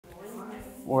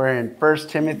We're in 1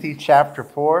 Timothy chapter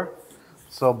 4.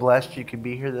 So blessed you could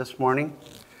be here this morning.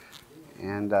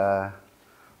 And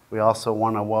we also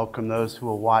want to welcome those who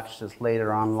will watch this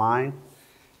later online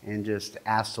and just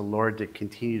ask the Lord to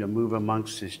continue to move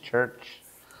amongst His church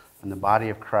and the body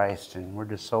of Christ. And we're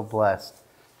just so blessed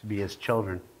to be His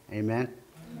children. Amen?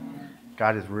 Amen.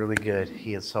 God is really good.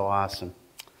 He is so awesome.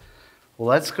 Well,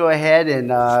 let's go ahead and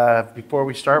before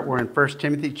we start, we're in 1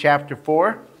 Timothy chapter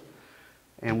 4.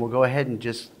 And we'll go ahead and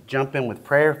just jump in with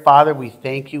prayer. Father, we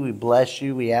thank you. We bless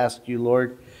you. We ask you,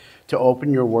 Lord, to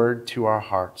open your word to our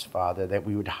hearts, Father, that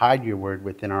we would hide your word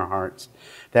within our hearts,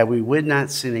 that we would not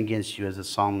sin against you, as the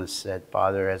psalmist said,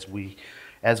 Father, as we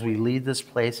lead this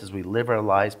place, as we live our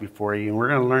lives before you. And we're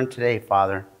going to learn today,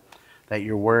 Father, that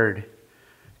your word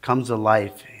comes to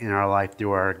life in our life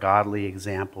through our godly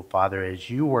example, Father,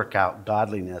 as you work out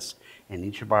godliness in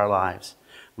each of our lives.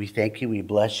 We thank you, we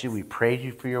bless you, we praise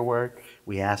you for your word.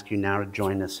 We ask you now to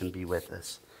join us and be with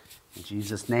us. In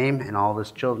Jesus' name, and all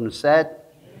his children said,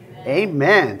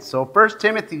 Amen. So 1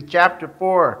 Timothy chapter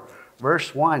 4,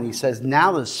 verse 1, he says,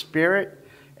 Now the Spirit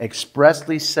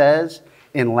expressly says,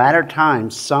 in latter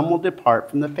times some will depart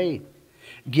from the faith,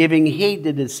 giving heed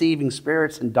to deceiving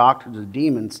spirits and doctrines of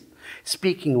demons,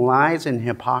 speaking lies and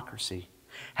hypocrisy,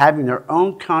 having their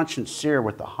own conscience seared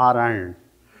with a hot iron,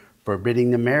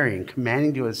 forbidding to marry and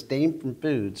commanding to abstain from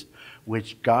foods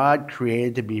which God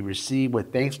created to be received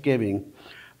with thanksgiving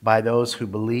by those who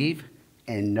believe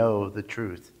and know the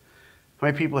truth. How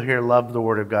many people here love the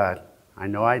Word of God? I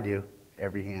know I do.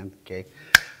 Every hand, okay.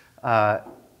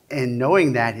 And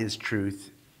knowing that His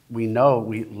truth, we know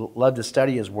we love to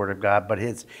study His Word of God, but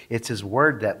it's His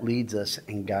Word that leads us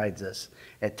and guides us.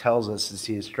 It tells us it's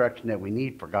the instruction that we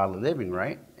need for godly living,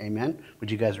 right? Amen?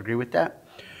 Would you guys agree with that?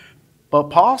 But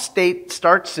Paul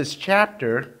starts this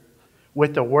chapter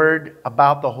with the word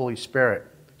about the Holy Spirit.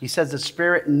 He says the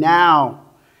Spirit now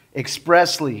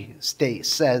expressly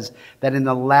says that in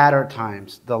the latter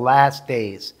times, the last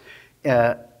days,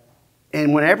 and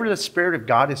whenever the Spirit of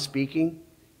God is speaking,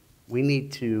 we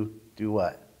need to do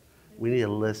what? We need to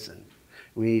listen.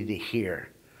 We need to hear.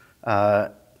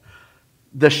 The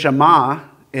Shema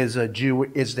is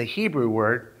the Hebrew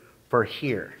word for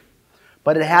hear,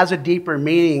 but it has a deeper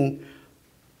meaning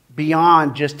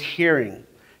beyond just hearing.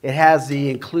 It has the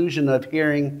inclusion of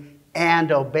hearing and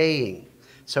obeying.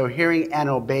 So hearing and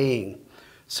obeying.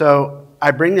 So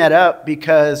I bring that up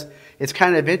because it's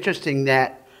kind of interesting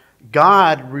that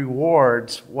God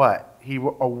rewards what? He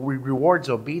rewards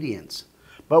obedience.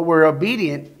 But we're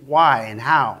obedient. Why and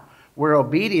how? We're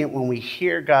obedient when we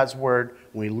hear God's word,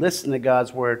 when we listen to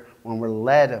God's word, when we're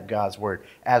led of God's word,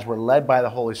 as we're led by the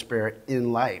Holy Spirit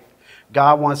in life.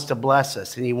 God wants to bless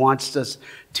us, and He wants us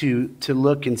to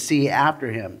look and see after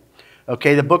Him.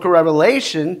 Okay, the book of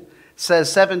Revelation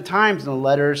says 7 times in the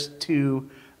letters to,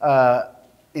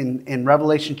 in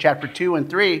Revelation chapter 2 and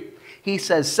 3, he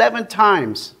says 7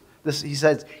 times, he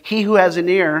says, He who has an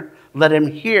ear, let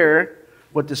him hear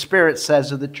what the Spirit says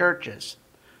to the churches.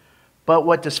 But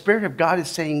what the Spirit of God is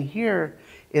saying here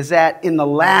is that in the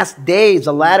last days,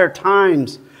 the latter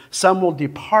times, some will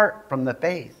depart from the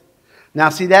faith. Now,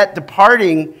 see, that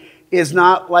departing is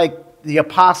not like the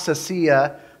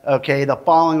apostasia, okay, the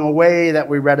falling away that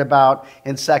we read about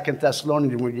in 2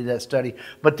 Thessalonians when we did that study.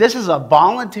 But this is a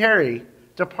voluntary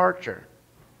departure.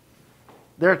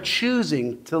 They're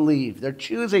choosing to leave. They're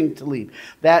choosing to leave.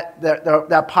 That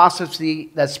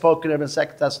apostasy that's spoken of in 2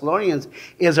 Thessalonians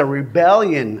is a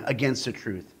rebellion against the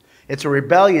truth. It's a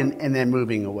rebellion and then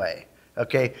moving away.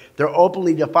 Okay? They're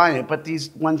openly defiant, but these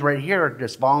ones right here are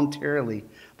just voluntarily.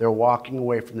 They're walking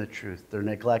away from the truth. They're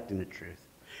neglecting the truth.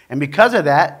 And because of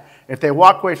that, if they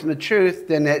walk away from the truth,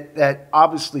 then that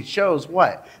obviously shows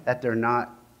what? That they're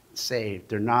not saved.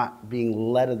 They're not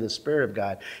being led of the Spirit of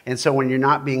God. And so when you're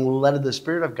not being led of the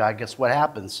Spirit of God, guess what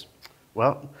happens?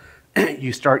 Well,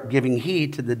 you start giving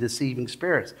heed to the deceiving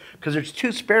spirits. Because there's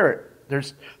two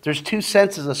two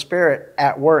senses of spirit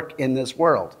at work in this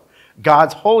world.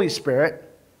 God's Holy Spirit,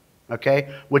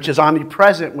 okay, which is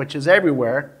omnipresent, which is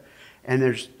everywhere. And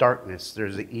there's darkness.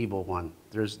 There's the evil one.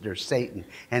 There's Satan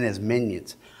and his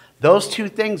minions. Those two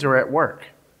things are at work.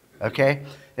 Okay?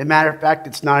 As a matter of fact,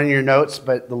 it's not in your notes,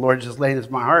 but the Lord just laid it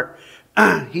in my heart.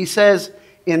 He says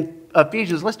in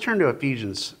Ephesians, let's turn to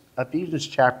Ephesians. Ephesians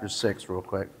chapter 6 real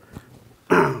quick.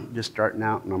 Just starting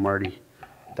out and I'm already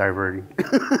diverting.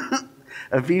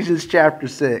 Ephesians chapter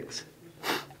 6.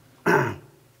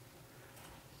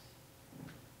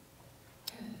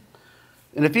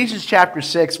 In Ephesians chapter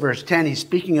 6, verse 10, he's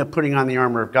speaking of putting on the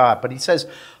armor of God. But he says,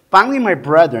 Finally, my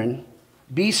brethren,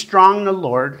 be strong in the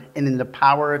Lord and in the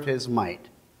power of His might.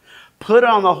 Put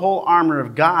on the whole armor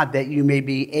of God that you may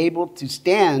be able to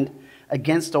stand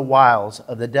against the wiles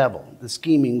of the devil, the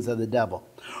schemings of the devil.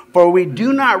 For we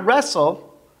do not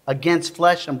wrestle against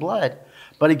flesh and blood,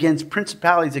 but against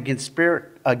principalities,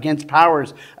 against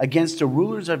powers, against the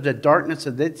rulers of the darkness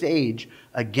of this age,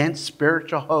 against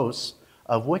spiritual hosts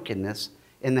of wickedness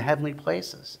in the heavenly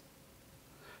places.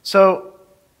 So,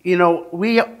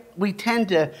 we tend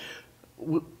to,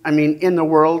 in the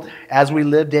world, as we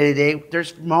live day to day,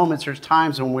 there's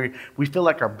times when we feel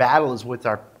like our battle is with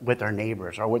our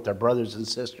neighbors or with our brothers and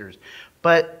sisters.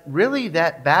 But really,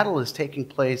 that battle is taking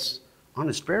place on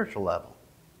a spiritual level.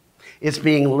 It's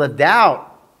being lived out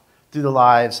through the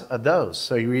lives of those.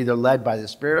 So you're either led by the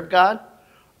Spirit of God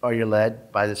or you're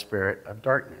led by the spirit of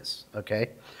darkness, okay?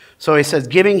 So he says,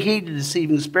 giving heed to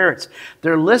deceiving spirits.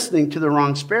 They're listening to the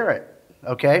wrong spirit,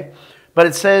 okay? But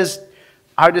it says,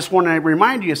 I just want to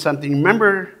remind you of something.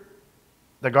 Remember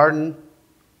the garden,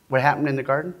 what happened in the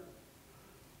garden?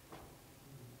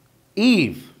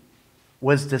 Eve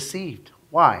was deceived.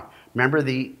 Why? Remember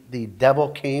the devil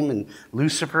came and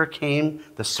Lucifer came,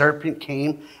 the serpent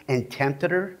came and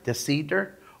tempted her, deceived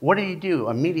her. What did he do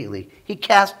immediately? He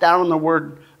cast down the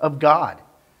word of God.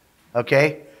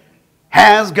 Okay?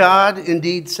 Has God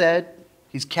indeed said?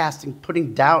 He's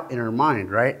putting doubt in her mind,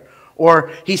 right?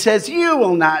 Or he says, you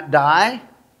will not die.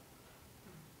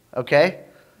 Okay?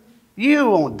 You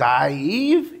won't die,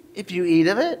 Eve, if you eat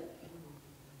of it.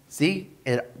 See,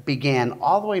 it began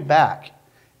all the way back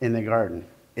in the garden.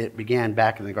 It began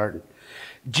back in the garden.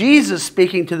 Jesus,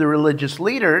 speaking to the religious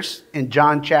leaders in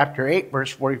John chapter 8,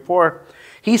 verse 44,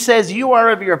 he says, you are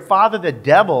of your father the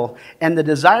devil, and the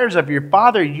desires of your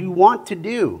father you want to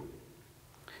do.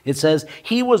 It says,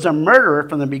 he was a murderer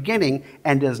from the beginning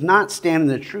and does not stand in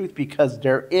the truth because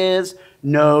there is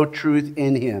no truth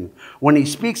in him. When he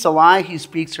speaks a lie, he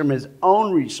speaks from his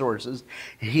own resources.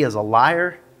 He is a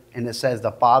liar, and it says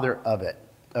the father of it.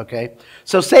 Okay?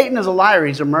 So Satan is a liar.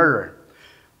 He's a murderer.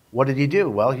 What did he do?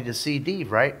 Well, he deceived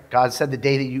Eve, right? God said the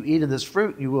day that you eat of this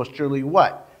fruit, you will surely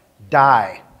what?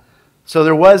 Die. So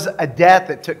there was a death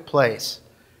that took place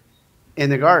in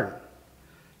the garden.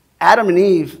 Adam and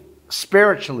Eve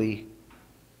spiritually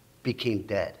became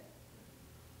dead.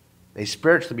 They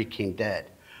spiritually became dead.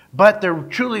 But there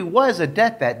truly was a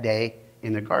death that day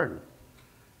in the garden.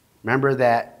 Remember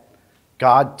that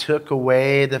God took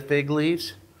away the fig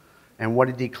leaves? And what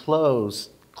did he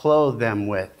clothe them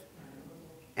with?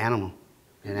 An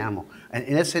animal. An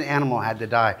innocent animal had to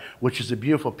die, which is a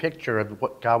beautiful picture of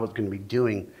what God was going to be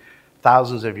doing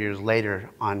thousands of years later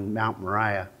on Mount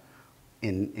Moriah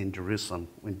in Jerusalem,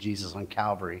 when Jesus on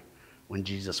Calvary, when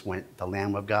Jesus went, the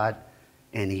Lamb of God,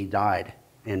 and he died.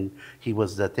 And he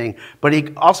was the thing.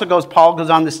 But Paul goes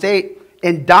on to state,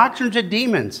 in doctrines of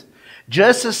demons,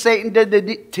 just as Satan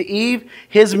did to Eve,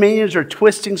 his minions are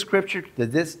twisting scripture to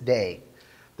this day.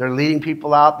 They're leading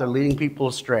people out. They're leading people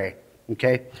astray.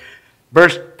 Okay?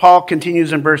 Paul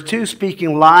continues in verse 2,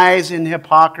 speaking lies and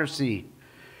hypocrisy.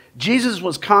 Jesus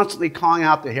was constantly calling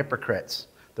out the hypocrites,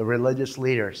 the religious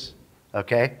leaders.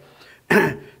 Okay?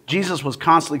 Jesus was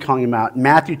constantly calling them out. In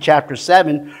Matthew chapter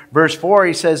 7, verse 4,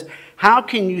 he says, how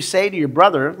can you say to your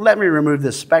brother, let me remove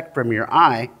the speck from your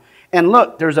eye, and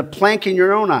look, there's a plank in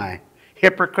your own eye?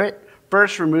 Hypocrite,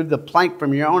 first remove the plank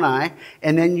from your own eye,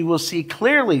 and then you will see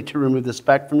clearly to remove the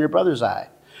speck from your brother's eye.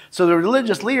 So the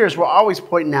religious leaders were always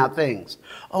pointing out things.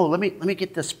 Oh, let me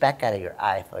get the speck out of your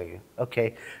eye for you.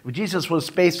 Okay. But Jesus was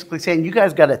basically saying, you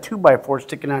guys got a 2x4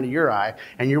 sticking out of your eye,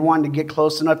 and you're wanting to get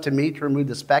close enough to me to remove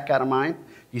the speck out of mine?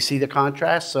 You see the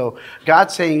contrast? So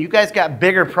God's saying, you guys got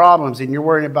bigger problems, and you're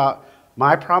worrying about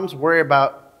my problems. Worry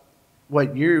about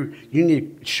what you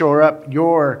need to shore up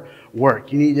your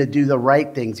work. You need to do the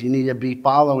right things. You need to be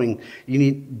following.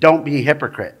 Don't be a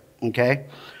hypocrite. Okay?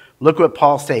 Look what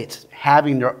Paul states,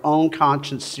 having their own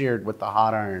conscience seared with the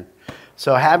hot iron.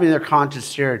 So having their conscience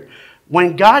seared.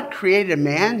 When God created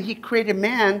man, he created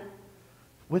man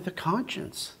with a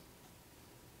conscience.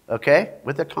 Okay?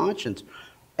 With a conscience.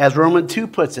 As Romans 2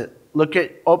 puts it,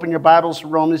 open your Bibles to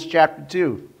Romans chapter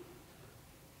 2.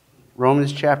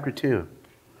 Romans chapter 2.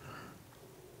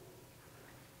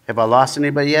 Have I lost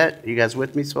anybody yet? Are you guys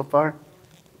with me so far?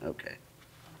 Okay.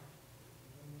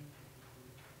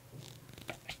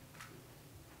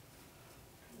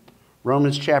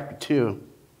 Romans chapter 2.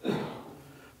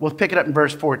 We'll pick it up in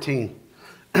verse 14.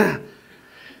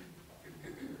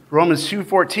 Romans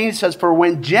 2:14 says, for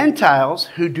when Gentiles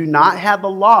who do not have the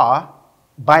law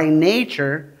by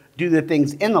nature do the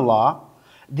things in the law,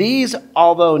 these,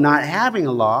 although not having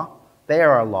a law, they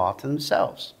are a law to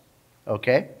themselves.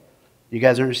 Okay? You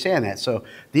guys understand that? So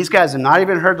these guys have not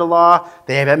even heard the law.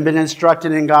 They haven't been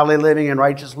instructed in godly living and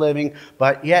righteous living,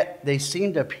 but yet they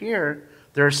seem to appear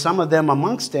there are some of them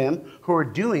amongst them who are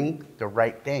doing the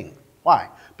right thing. Why?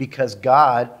 Because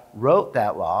God wrote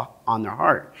that law on their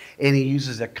heart, and he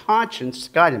uses a conscience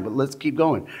to guide them. But let's keep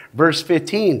going. Verse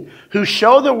 15, who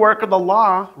show the work of the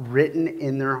law written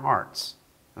in their hearts.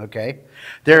 Okay?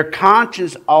 Their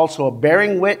conscience also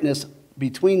bearing witness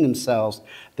between themselves,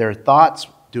 their thoughts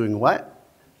doing what?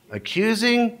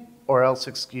 Accusing or else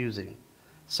excusing.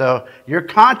 So your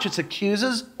conscience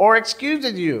accuses or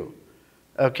excuses you.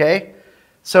 Okay?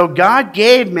 So God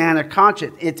gave man a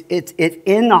conscience. It's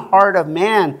in the heart of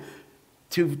man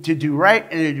to do right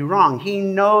and to do wrong. He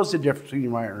knows the difference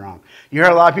between right and wrong. You hear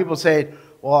a lot of people say,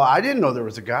 well, I didn't know there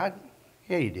was a God.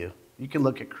 Yeah, you do. You can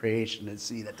look at creation and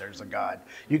see that there's a God.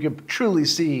 You can truly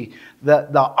see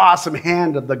the awesome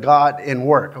hand of the God in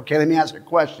work. Okay, let me ask you a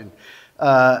question.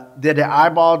 Did the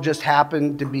eyeball just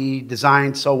happen to be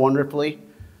designed so wonderfully?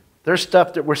 There's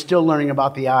stuff that we're still learning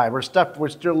about the eye. We're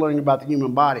still learning about the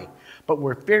human body. But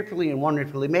we're fearfully and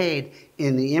wonderfully made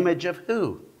in the image of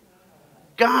who?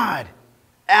 God.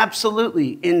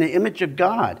 Absolutely, in the image of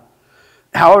God.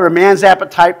 However, man's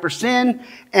appetite for sin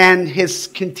and his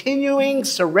continuing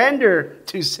surrender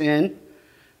to sin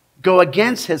go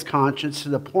against his conscience to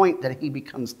the point that he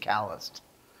becomes calloused.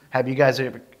 Have you guys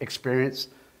ever experienced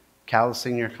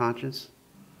callousing your conscience?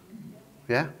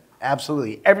 Yeah,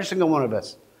 absolutely. Every single one of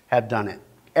us have done it.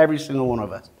 Every single one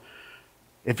of us.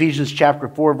 Ephesians chapter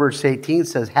 4, verse 18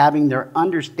 says, having their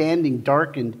understanding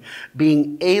darkened,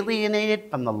 being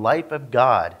alienated from the life of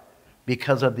God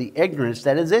because of the ignorance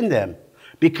that is in them,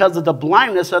 because of the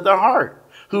blindness of their heart,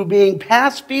 who being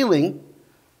past feeling,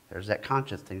 there's that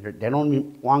conscience thing, they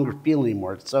don't longer feel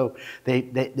anymore, so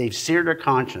they've seared their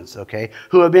conscience, okay,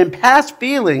 who have been past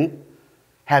feeling,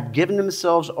 have given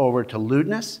themselves over to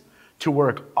lewdness, to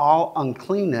work all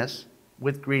uncleanness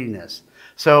with greediness.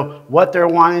 So what they're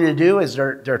wanting to do is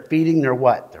they're feeding their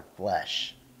what? Their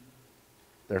flesh.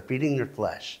 They're feeding their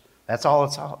flesh. That's all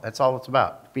it's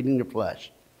about, feeding their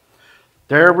flesh.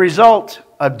 Their result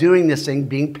of doing this thing,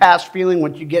 being past feeling,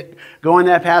 once you get going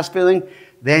that past feeling,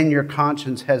 then your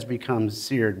conscience has become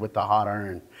seared with the hot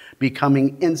iron,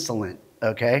 becoming insolent,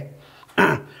 okay?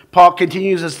 Paul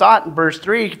continues his thought in verse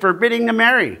 3, forbidding to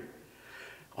marry.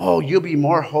 Oh, you'll be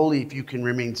more holy if you can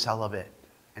remain celibate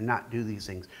and not do these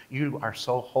things. You are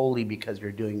so holy because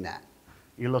you're doing that.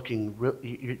 You're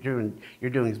doing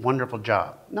a wonderful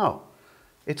job. No,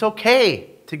 it's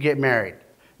okay to get married.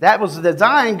 That was the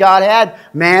design God had,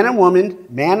 man and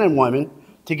woman,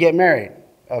 to get married,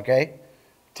 okay?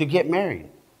 To get married,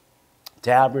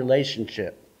 to have a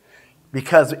relationship.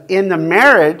 Because in the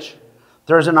marriage,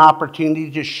 there's an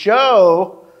opportunity to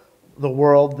show the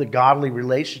world the godly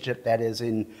relationship that is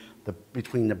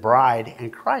between the bride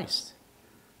and Christ.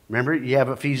 Remember, you have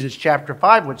Ephesians chapter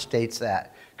 5, which states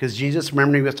that. Because Jesus,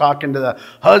 remember, he was talking to the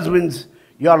husbands,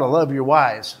 you ought to love your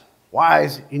wives.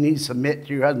 Wives, you need to submit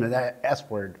to your husband. That S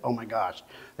word, oh my gosh,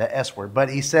 that S word. But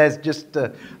he says,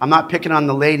 I'm not picking on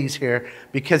the ladies here,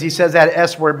 because he says that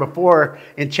S word before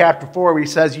in chapter 4, where he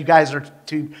says you guys are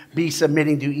to be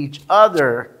submitting to each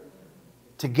other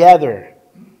together.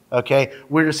 Okay?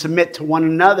 We're to submit to one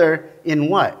another in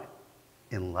what?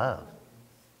 In love.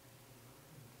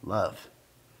 Love.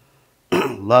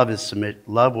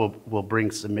 Love will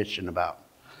bring submission about.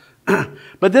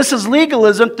 But this is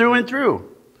legalism through and through.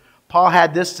 Paul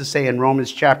had this to say in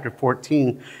Romans chapter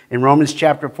 14. In Romans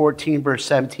chapter 14, verse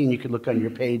 17, you can look on your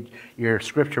page, your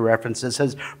scripture reference. It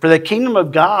says, for the kingdom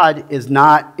of God is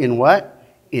not in what?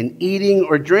 In eating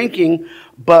or drinking,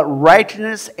 but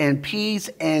righteousness and peace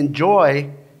and joy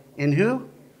in who?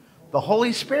 The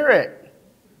Holy Spirit.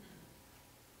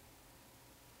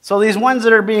 So these ones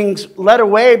that are being led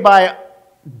away by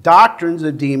doctrines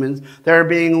of demons, that are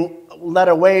being led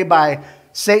away by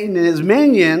Satan and his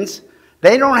minions,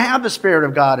 they don't have the Spirit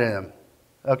of God in them,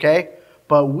 okay?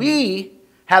 But we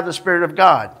have the Spirit of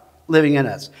God living in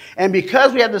us. And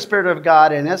because we have the Spirit of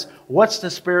God in us, what's the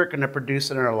Spirit going to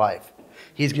produce in our life?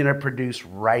 He's going to produce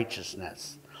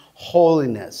righteousness,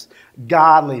 holiness,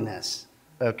 godliness,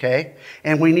 okay?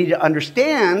 And we need to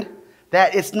understand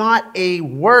that it's not a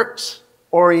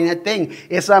works-oriented thing.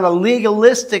 It's not a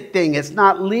legalistic thing. It's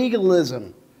not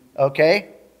legalism,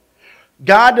 okay?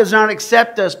 God does not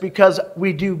accept us because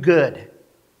we do good.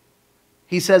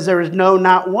 He says there is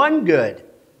not one good.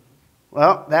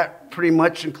 Well, that pretty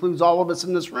much includes all of us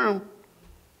in this room.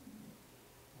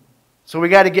 So we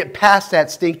got to get past that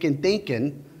stinking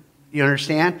thinking, you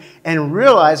understand, and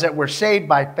realize that we're saved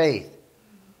by faith.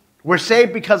 We're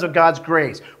saved because of God's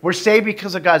grace. We're saved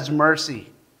because of God's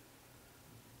mercy.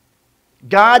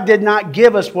 God did not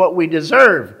give us what we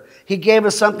deserve. He gave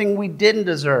us something we didn't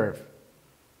deserve.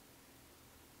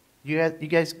 You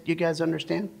guys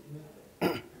understand?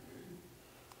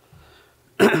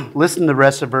 Listen to the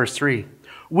rest of verse 3.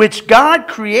 Which God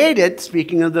created,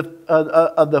 speaking of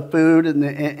the food and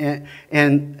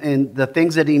the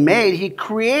things that he made, he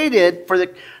created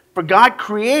for God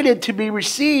created to be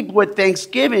received with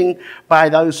thanksgiving by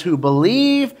those who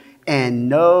believe and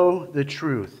know the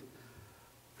truth.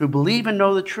 Who believe and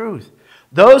know the truth.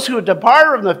 Those who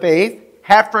depart from the faith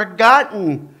have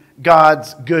forgotten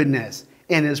God's goodness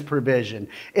and his provision.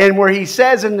 And where he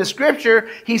says in the scripture,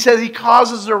 he says he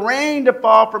causes the rain to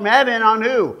fall from heaven on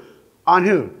who? On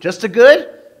who? Just the good?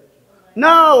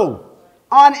 No.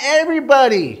 On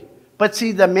everybody. But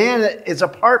see, the man that is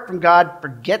apart from God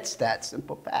forgets that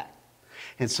simple fact.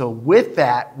 And so with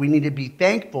that, we need to be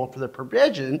thankful for the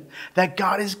provision that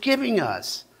God is giving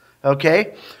us.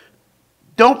 Okay?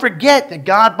 Don't forget that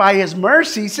God, by his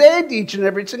mercy, saved each and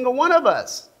every single one of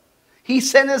us. He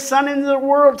sent his son into the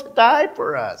world to die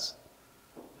for us.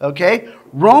 Okay?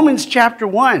 Romans chapter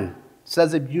 1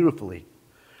 says it beautifully.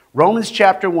 Romans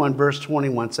chapter 1 verse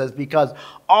 21 says, because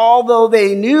although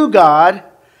they knew God,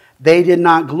 they did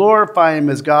not glorify him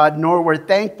as God, nor were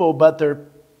thankful, but they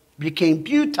became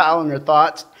futile in their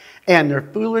thoughts, and their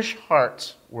foolish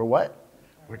hearts were what?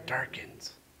 Were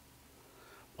darkened.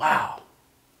 Wow.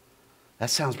 That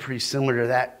sounds pretty similar to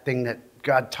that thing that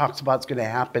God talks about is going to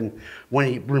happen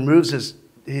when he removes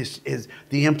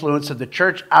the influence of the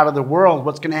church out of the world.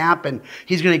 What's going to happen?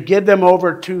 He's going to give them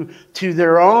over to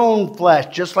their own flesh,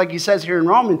 just like he says here in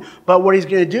Romans. But what he's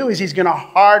going to do is he's going to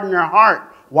harden their heart.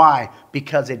 Why?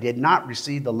 Because they did not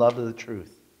receive the love of the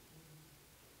truth.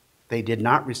 They did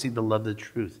not receive the love of the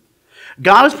truth.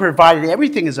 God has provided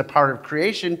everything as a part of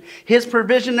creation. His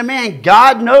provision to man.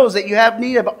 God knows that you have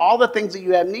need of all the things that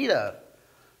you have need of.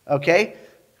 Okay?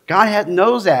 God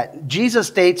knows that. Jesus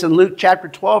states in Luke chapter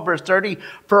 12, verse 30,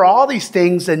 for all these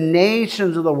things the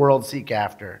nations of the world seek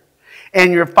after.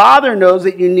 And your Father knows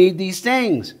that you need these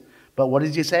things. But what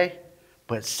does he say?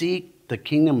 But seek the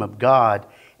kingdom of God,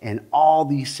 and all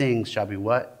these things shall be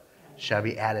what? Shall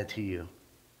be added to you.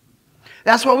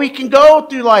 That's why we can go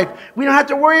through life. We don't have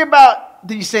to worry about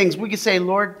these things. We can say,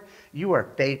 Lord, you are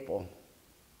faithful.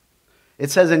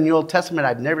 It says in the Old Testament,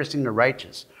 I've never seen the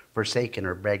righteous forsaken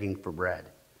or begging for bread.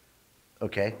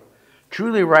 Okay?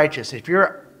 Truly righteous. If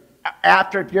you're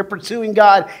pursuing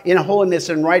God in holiness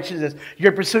and righteousness,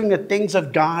 you're pursuing the things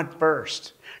of God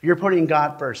first. You're putting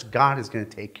God first. God is going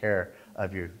to take care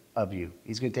of you.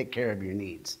 He's going to take care of your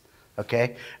needs.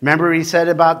 Okay? Remember what he said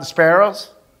about the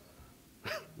sparrows?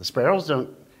 The sparrows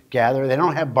don't gather. They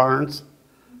don't have barns.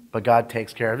 But God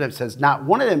takes care of them. It says not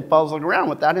one of them falls on the ground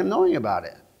without him knowing about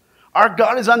it. Our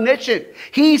God is omniscient.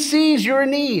 He sees your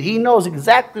need. He knows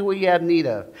exactly what you have need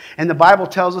of. And the Bible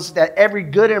tells us that every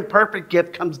good and perfect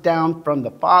gift comes down from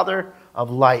the Father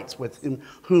of lights, with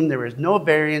whom there is no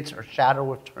variance or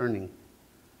shadow of turning.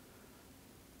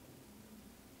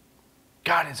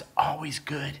 God is always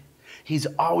good. He's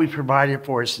always provided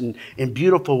for us in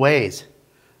beautiful ways.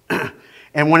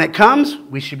 And when it comes,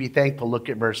 we should be thankful. Look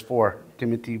at verse 4,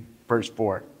 Timothy verse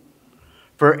 4.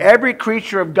 For every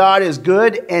creature of God is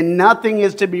good, and nothing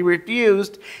is to be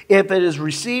refused if it is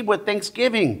received with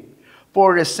thanksgiving.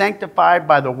 For it is sanctified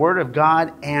by the word of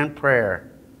God and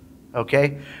prayer.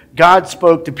 Okay? God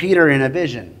spoke to Peter in a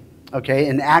vision. Okay?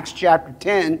 In Acts chapter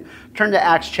 10, turn to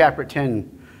Acts chapter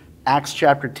 10. Acts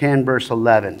chapter 10, verse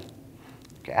 11.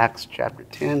 Okay, Acts chapter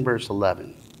 10, verse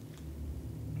 11.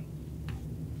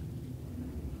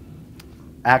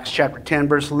 Acts chapter 10,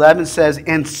 verse 11 says,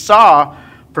 and saw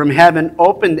from heaven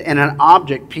opened, and an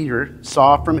object, Peter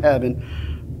saw from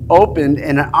heaven opened,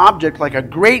 and an object like a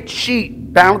great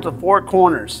sheet bound to four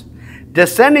corners,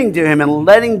 descending to him and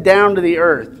letting down to the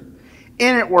earth.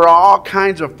 In it were all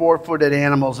kinds of four-footed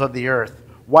animals of the earth,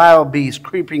 wild beasts,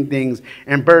 creeping things,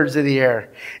 and birds of the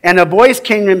air. And a voice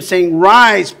came to him saying,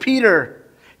 rise, Peter,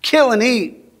 kill and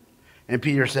eat. And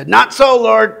Peter said, not so,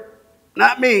 Lord,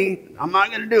 not me. I'm not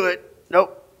going to do it.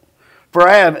 Nope. For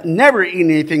I have never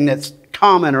eaten anything that's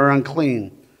common or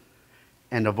unclean.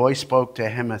 And the voice spoke to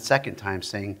him a second time,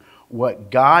 saying, what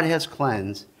God has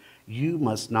cleansed, you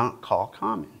must not call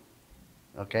common.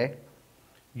 Okay?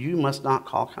 You must not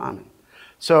call common.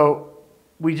 So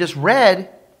we just read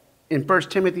in 1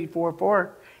 Timothy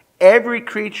 4:4, every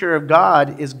creature of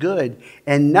God is good,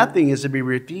 and nothing is to be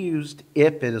refused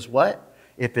if it is what?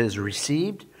 If it is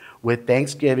received with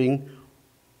thanksgiving,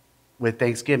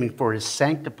 for it is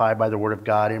sanctified by the word of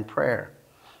God in prayer.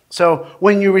 So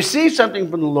when you receive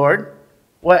something from the Lord,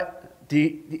 what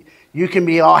do you can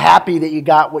be all happy that you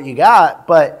got what you got,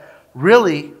 but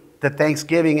really the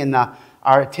thanksgiving and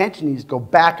our attention needs to go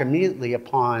back immediately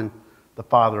upon the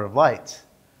Father of lights,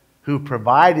 who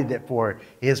provided it for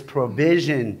his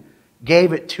provision,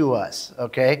 gave it to us,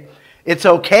 okay? It's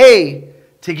okay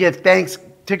to give thanks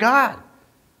to God,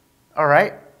 all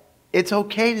right? It's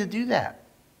okay to do that.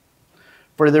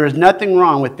 For there is nothing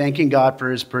wrong with thanking God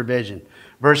for his provision.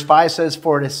 Verse 5 says,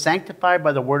 for it is sanctified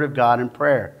by the word of God in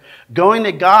prayer. Going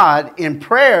to God in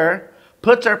prayer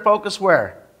puts our focus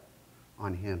where?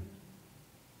 On him.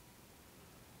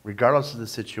 Regardless of the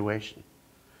situation.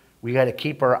 We got to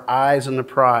keep our eyes on the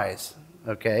prize,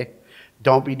 okay?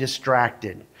 Don't be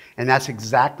distracted. And that's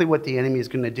exactly what the enemy is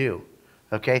going to do,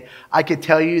 okay? I could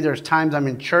tell you there's times I'm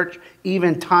in church,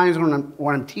 even times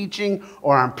when I'm teaching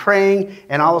or I'm praying,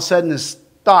 and all of a sudden this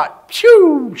thought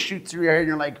shoots through your head, and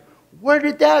you're like, where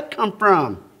did that come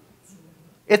from?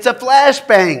 It's a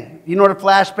flashbang. You know what a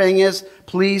flashbang is?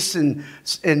 Police and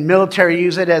military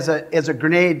use it as a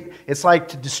grenade. It's like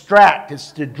to distract.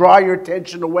 It's to draw your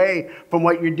attention away from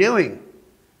what you're doing.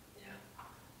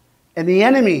 And the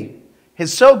enemy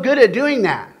is so good at doing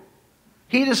that.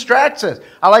 He distracts us.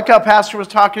 I like how Pastor was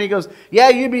talking. He goes, yeah,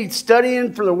 you'd be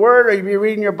studying for the Word, or you'd be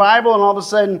reading your Bible, and all of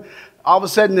a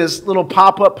sudden this little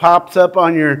pop-up pops up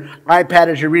on your iPad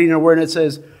as you're reading the Word, and it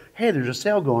says, hey, there's a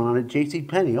sale going on at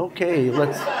JCPenney. Okay,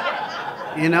 let's,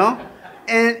 you know?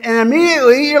 And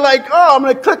immediately you're like, oh, I'm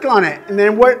going to click on it. And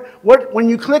then when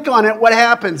you click on it, what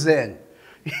happens then?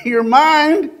 Your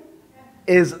mind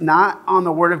is not on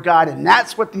the Word of God, and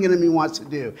that's what the enemy wants to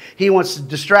do. He wants to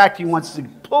distract you. He wants to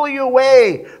pull you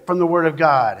away from the Word of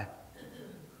God.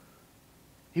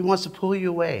 He wants to pull you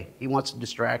away. He wants to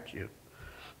distract you.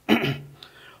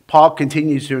 Paul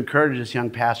continues to encourage this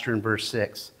young pastor in verse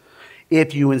 6.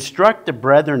 If you instruct the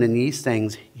brethren in these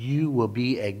things, you will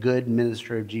be a good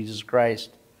minister of Jesus Christ,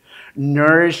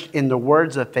 nourished in the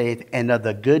words of faith and of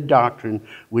the good doctrine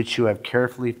which you have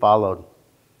carefully followed.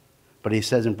 But he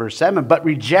says in verse 7, but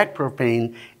reject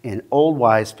profane and old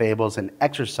wise fables and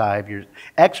exercise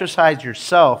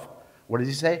yourself, what does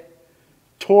he say?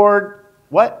 Toward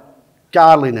what?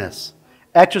 Godliness.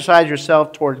 Exercise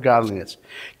yourself toward godliness.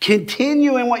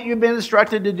 Continue in what you've been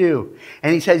instructed to do.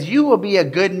 And he says, you will be a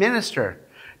good minister.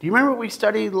 Do you remember what we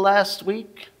studied last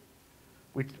week?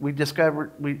 We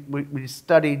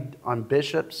studied on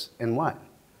bishops and what?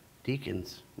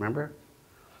 Deacons, remember?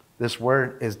 This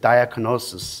word is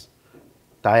diakonos,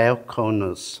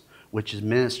 which is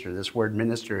minister. This word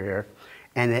minister here.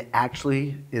 And it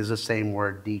actually is the same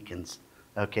word, deacons.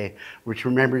 Okay, which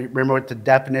remember what the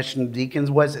definition of deacons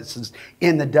was? It says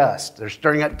in the dust. They're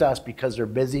stirring up dust because they're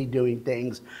busy doing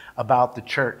things about the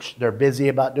church. They're busy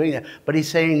about doing it. But he's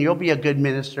saying you'll be a good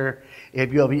minister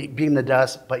if you'll be in the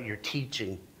dust, but you're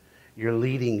teaching, you're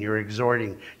leading, you're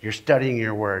exhorting, you're studying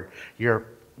your word, you're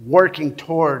working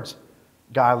towards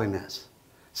godliness.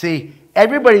 See,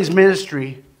 everybody's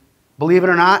ministry, believe it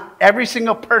or not, every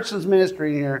single person's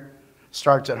ministry here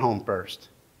starts at home first.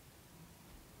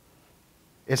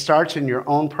 It starts in your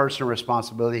own personal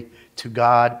responsibility to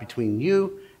God, between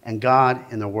you and God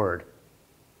and the Word.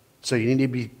 So you need to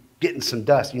be getting some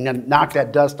dust. You need to knock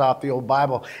that dust off the old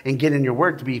Bible and get in your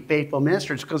Word to be faithful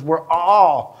ministers, because we're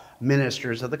all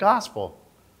ministers of the gospel.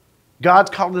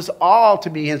 God's called us all to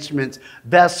be instruments,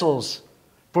 vessels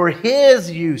for His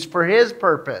use, for His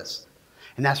purpose.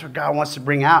 And that's what God wants to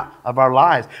bring out of our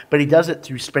lives. But He does it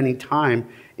through spending time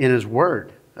in His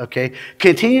Word. Okay,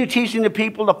 continue teaching the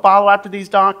people to follow after these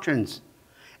doctrines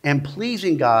and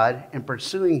pleasing God and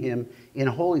pursuing Him in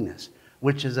holiness,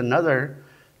 which is another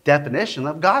definition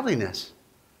of godliness.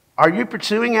 Are you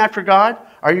pursuing after God?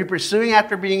 Are you pursuing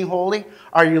after being holy?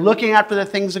 Are you looking after the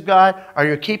things of God? Are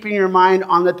you keeping your mind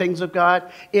on the things of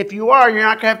God? If you are, you're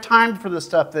not going to have time for the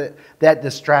stuff that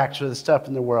distracts, or the stuff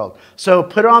in the world. So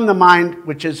put on the mind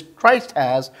which is Christ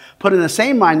has, put in the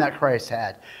same mind that Christ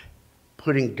had.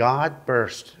 Putting God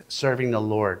first, serving the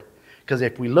Lord. Because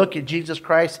if we look at Jesus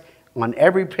Christ on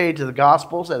every page of the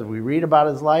Gospels, as we read about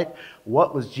His life,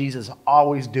 what was Jesus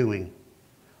always doing?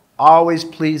 Always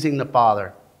pleasing the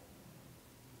Father.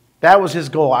 That was His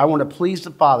goal. I want to please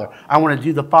the Father. I want to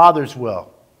do the Father's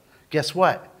will. Guess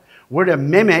what? We're to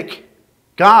mimic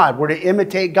God. We're to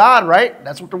imitate God, right?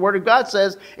 That's what the Word of God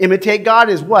says. Imitate God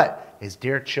is what? As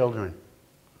dear children.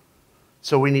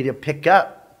 So we need to pick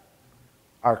up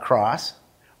our cross.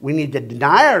 We need to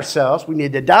deny ourselves. We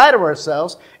need to die to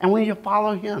ourselves. And we need to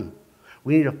follow Him.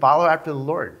 We need to follow after the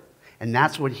Lord. And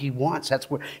that's what He wants. That's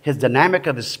what His dynamic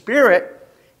of His Spirit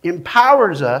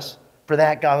empowers us for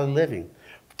that godly living.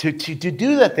 To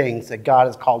do the things that God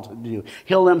has called us to do.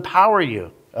 He'll empower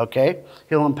you. Okay?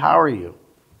 He'll empower you.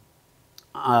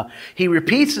 He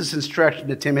repeats this instruction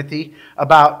to Timothy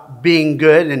about being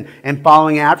good and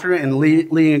following after it and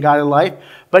leading a godly life.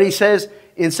 But he says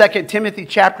in 2 Timothy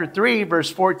chapter 3,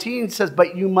 verse 14, he says,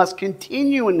 but you must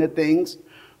continue in the things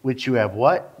which you have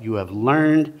what? You have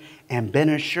learned and been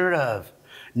assured of,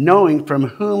 knowing from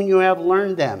whom you have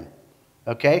learned them.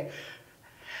 Okay?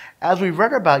 As we've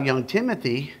read about young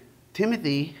Timothy,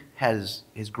 Timothy has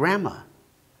his grandma.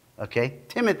 Okay?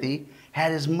 Timothy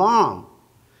had his mom.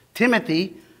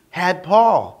 Timothy had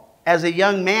Paul as a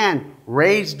young man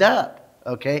raised up.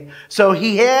 Okay? So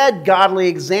he had godly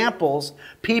examples,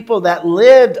 people that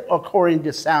lived according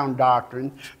to sound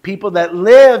doctrine, people that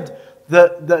lived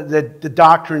the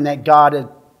doctrine that God had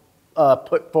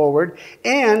put forward,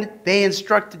 and they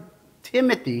instructed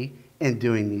Timothy in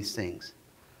doing these things.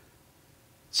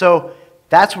 So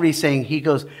that's what he's saying. He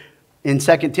goes, in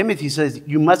 2 Timothy, he says,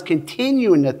 you must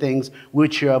continue in the things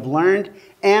which you have learned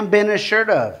and been assured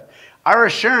of. Our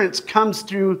assurance comes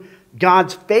through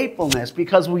God's faithfulness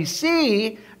because we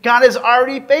see God is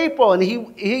already faithful. And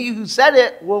he who said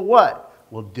it will what?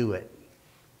 Will do it.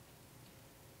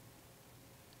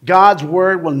 God's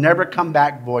word will never come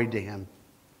back void to him.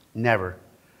 Never.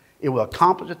 It will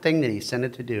accomplish the thing that he sent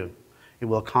it to do. It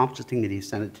will accomplish the thing that he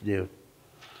sent it to do.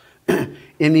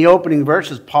 In the opening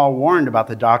verses, Paul warned about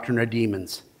the doctrine of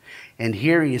demons. And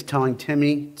here he is telling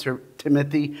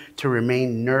Timothy to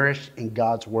remain nourished in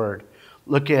God's word.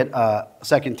 Look at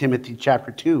 2 Timothy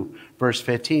chapter 2, verse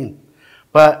 15.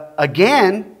 But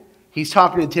again, he's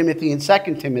talking to Timothy in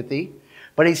 2 Timothy,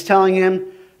 but he's telling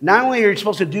him, not only are you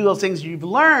supposed to do those things you've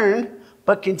learned,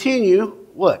 but continue,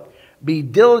 what? Be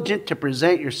diligent to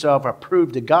present yourself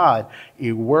approved to God,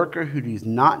 a worker who does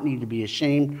not need to be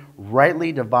ashamed,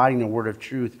 rightly dividing the word of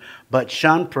truth, but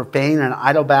shun profane and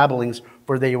idle babblings,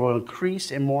 for they will increase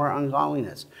in more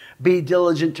ungodliness. Be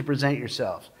diligent to present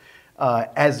yourself.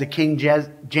 As the King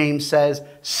James says,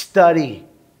 study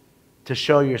to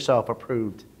show yourself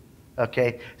approved.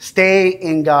 Okay? Stay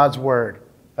in God's word.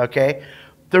 Okay?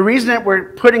 The reason that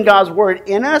we're putting God's word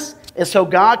in us is so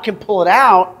God can pull it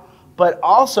out, but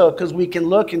also because we can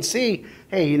look and see,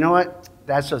 hey, you know what?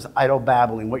 That's just idle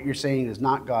babbling. What you're saying is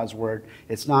not God's word.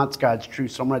 It's not God's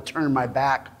truth. So I'm going to turn my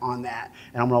back on that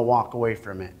and I'm going to walk away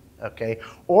from it. Okay?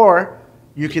 Or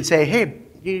you can say, hey,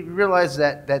 you realize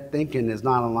that thinking is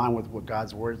not in line with what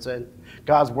God's word said?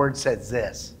 God's word says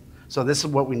this. So this is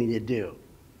what we need to do.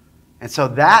 And so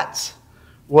that's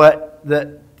what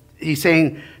he's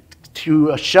saying,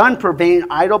 to shun profane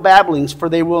idle babblings, for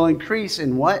they will increase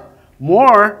in what?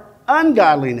 More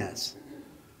ungodliness,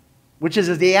 which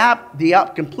is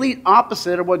the complete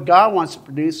opposite of what God wants to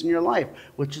produce in your life,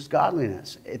 which is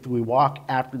godliness, if we walk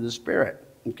after the Spirit.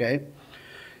 Okay?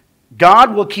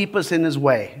 God will keep us in his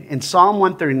way. In Psalm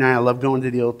 139, I love going to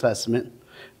the Old Testament.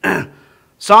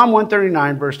 Psalm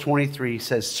 139, verse 23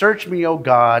 says, search me, O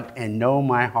God, and know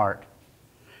my heart.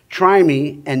 Try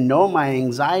me and know my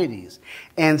anxieties,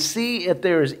 and see if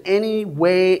there is any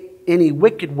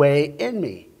wicked way in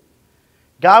me.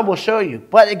 God will show you.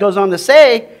 But it goes on to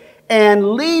say,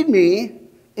 and lead me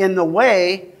in the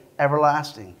way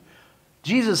everlasting.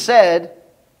 Jesus said,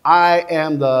 I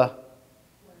am the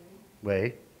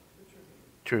way,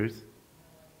 truth.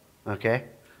 Okay?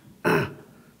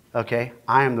 Okay?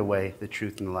 I am the way, the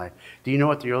truth, and the life. Do you know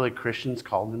what the early Christians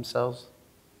called themselves?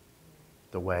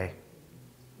 The way.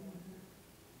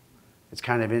 It's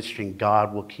kind of interesting.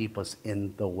 God will keep us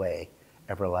in the way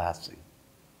everlasting.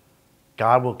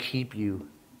 God will keep you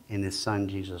in his Son,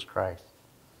 Jesus Christ.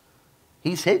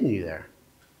 He's hidden you there.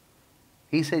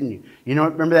 He's hidden you. You know,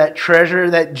 remember that treasure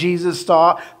that Jesus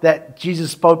saw, that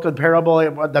Jesus spoke the parable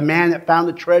of the man that found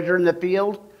the treasure in the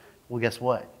field? Well, guess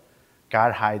what?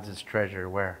 God hides his treasure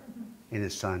where? In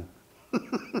his Son.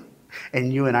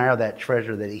 And you and I are that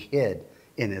treasure that he hid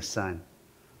in his Son.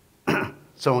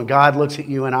 So when God looks at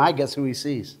you and I, guess who he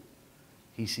sees?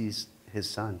 He sees his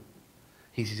Son.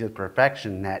 He sees the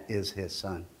perfection that is his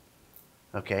Son.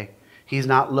 Okay? He's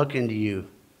not looking to you.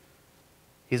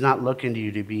 He's not looking to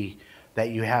you to be that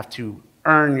you have to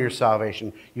earn your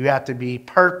salvation. You have to be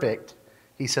perfect.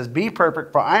 He says, be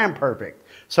perfect, for I am perfect.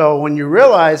 So when you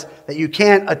realize that you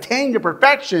can't attain to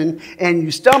perfection and you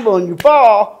stumble and you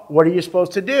fall, what are you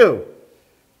supposed to do?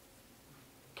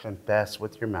 Confess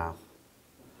with your mouth.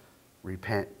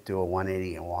 Repent, do a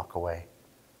 180 and walk away.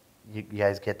 You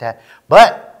guys get that?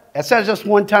 But that's not just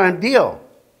one-time deal.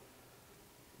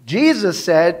 Jesus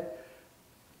said,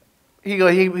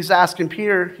 he was asking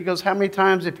Peter, he goes, how many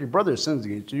times, if your brother sins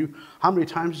against you, how many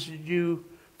times did you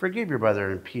forgive your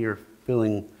brother? And Peter,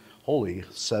 feeling holy,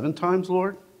 7 times,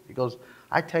 Lord? He goes,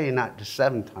 I tell you, not just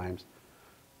 7 times,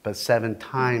 but 7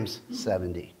 times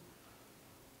 70.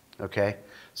 Okay?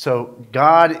 So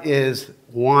God is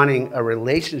wanting a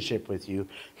relationship with you.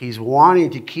 He's wanting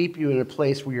to keep you in a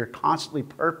place where you're constantly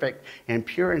perfect and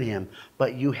pure in him,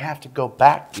 but you have to go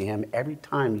back to him every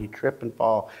time you trip and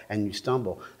fall and you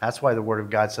stumble. That's why the word of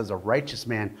God says a righteous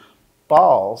man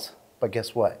falls, but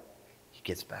guess what? He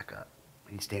gets back up.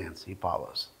 He stands. He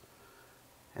follows.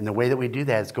 And the way that we do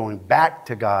that is going back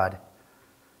to God,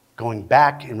 going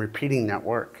back and repeating that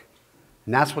work.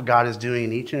 And that's what God is doing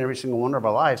in each and every single one of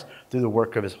our lives through the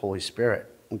work of his Holy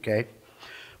Spirit. Okay?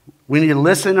 We need to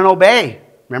listen and obey.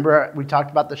 Remember, we talked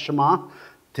about the Shema?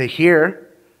 To hear.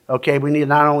 Okay, we need to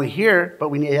not only hear, but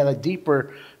we need to have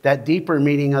that deeper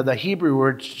meaning of the Hebrew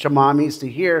word Shema means to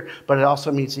hear, but it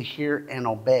also means to hear and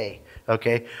obey.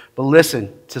 Okay? But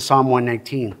listen to Psalm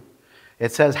 119.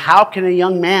 It says, how can a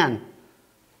young man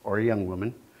or a young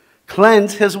woman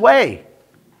cleanse his way?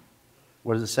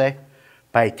 What does it say?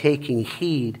 By taking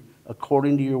heed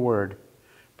according to your word,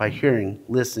 by hearing,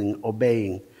 listening,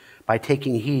 obeying, by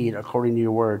taking heed according to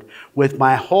your word. With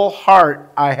my whole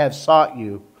heart I have sought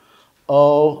you.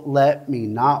 Oh, let me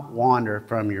not wander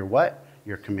from your what?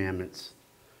 Your commandments,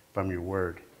 from your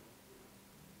word.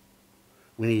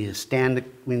 We need to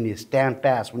stand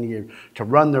fast. We need to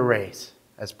run the race,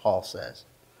 as Paul says.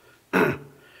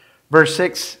 Verse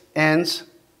 6 ends,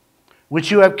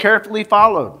 which you have carefully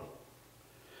followed.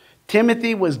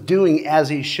 Timothy was doing as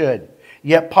he should.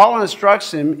 Yet Paul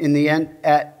instructs him in the end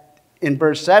in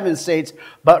verse 7 states,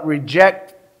 but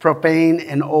reject profane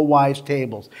and old wives'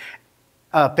 fables.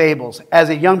 As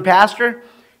a young pastor,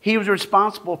 he was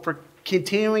responsible for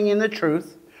continuing in the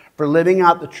truth, for living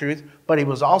out the truth, but he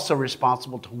was also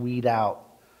responsible to weed out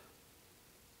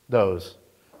those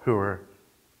who were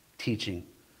teaching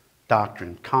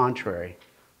doctrine contrary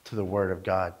to the word of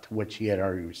God, to which he had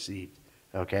already received.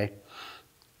 Okay?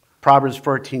 Proverbs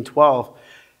 14:12,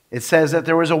 it says that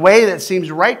there was a way that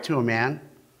seems right to a man,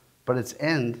 but its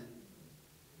end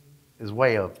is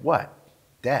way of what?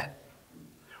 Death.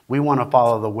 We want to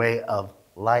follow the way of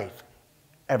life,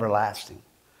 everlasting.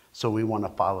 So we want to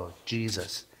follow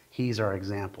Jesus. He's our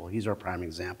example. He's our prime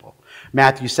example.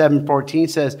 Matthew 7:14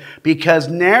 says, because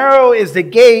narrow is the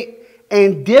gate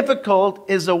and difficult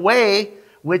is the way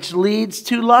which leads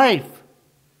to life.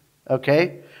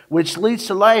 Okay? Which leads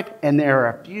to life, and there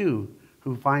are few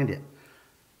who find it.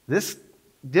 This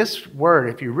word,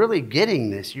 if you're really getting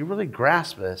this, you really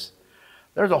grasp this,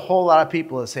 there's a whole lot of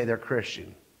people that say they're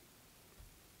Christian.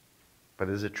 But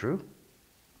is it true?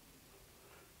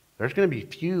 There's going to be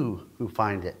few who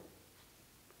find it.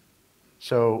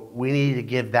 So we need to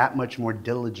give that much more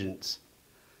diligence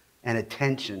and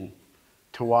attention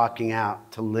to walking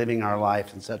out, to living our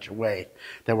life in such a way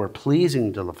that we're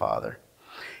pleasing to the Father.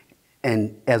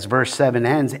 And as verse 7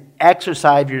 ends,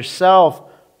 exercise yourself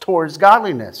towards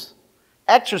godliness.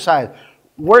 Exercise.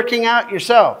 Working out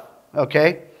yourself.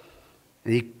 Okay?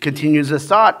 And he continues this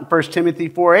thought in 1 Timothy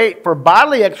 4:8. For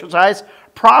bodily exercise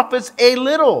profits a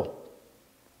little,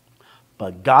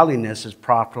 but godliness is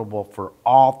profitable for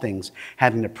all things,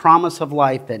 having the promise of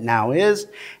life that now is,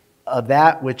 of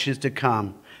that which is to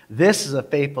come. This is a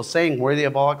faithful saying, worthy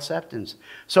of all acceptance.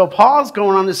 So Paul's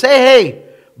going on to say, hey,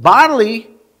 bodily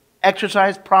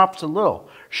exercise profits a little.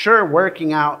 Sure,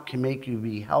 working out can make you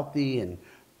be healthy and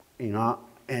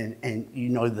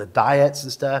the diets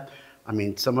and stuff. I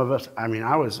mean, some of us, I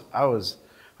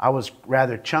was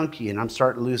rather chunky and I'm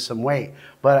starting to lose some weight.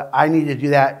 But I need to do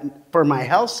that for my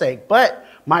health's sake. But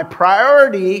my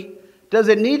priority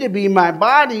doesn't need to be my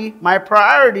body. My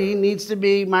priority needs to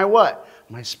be my what?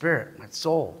 My spirit, my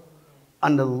soul,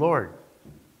 unto the Lord.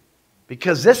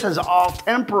 Because this is all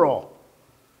temporal.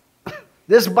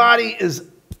 This body is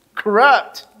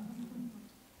corrupt.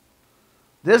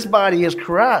 This body is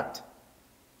corrupt.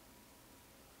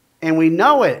 And we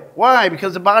know it. Why?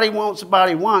 Because the body wants what the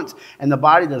body wants, and the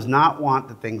body does not want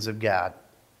the things of God.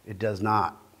 It does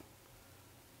not.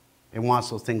 It wants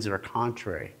those things that are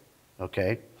contrary.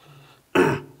 Okay?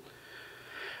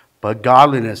 But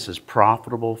godliness is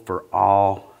profitable for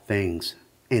all things.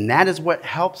 And that is what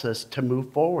helps us to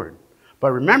move forward.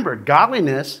 But remember,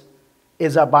 godliness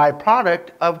is a byproduct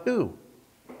of who?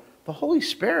 The Holy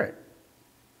Spirit.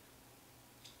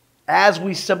 As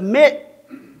we submit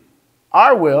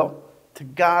our will to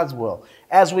God's will,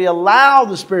 as we allow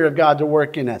the Spirit of God to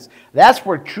work in us, that's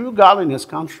where true godliness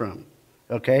comes from.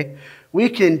 Okay? We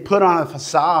can put on a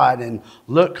facade and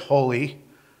look holy,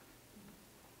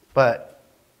 but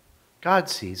God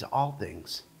sees all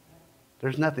things.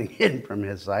 There's nothing hidden from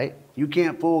His sight. You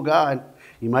can't fool God.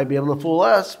 You might be able to fool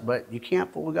us, but you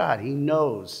can't fool God. He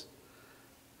knows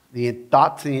the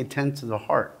thoughts and the intents of the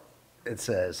heart, it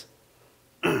says.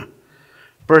 1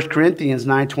 1 Corinthians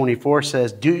 9:24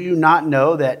 says, "Do you not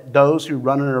know that those who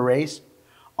run in a race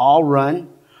all run,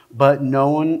 but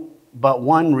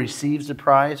one receives the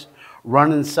prize?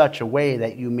 Run in such a way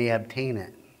that you may obtain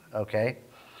it." Okay?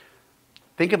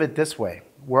 Think of it this way.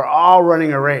 We're all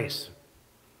running a race.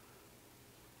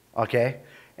 Okay?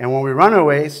 And when we run a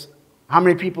race, how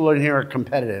many people in here are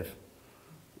competitive?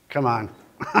 Come on.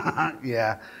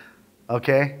 Yeah.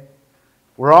 Okay?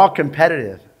 We're all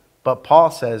competitive. But Paul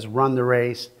says, run the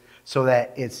race so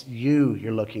that it's you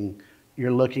you're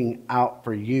looking out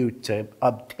for you to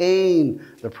obtain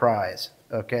the prize.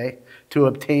 Okay? To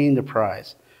obtain the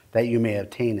prize, that you may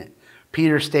obtain it.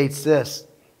 Peter states this.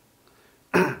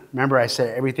 Remember I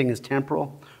said everything is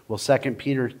temporal? Well, 2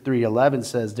 Peter 3:11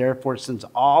 says, "Therefore, since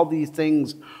all these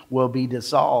things will be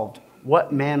dissolved,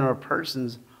 what manner of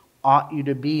persons ought you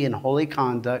to be in holy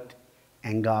conduct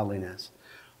and godliness?"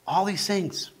 All these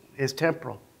things is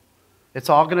temporal. It's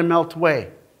all going to melt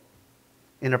away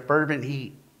in a fervent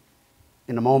heat.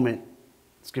 In a moment,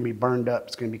 it's going to be burned up.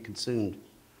 It's going to be consumed.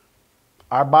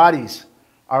 Our bodies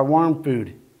are worm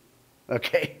food.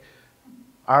 Okay?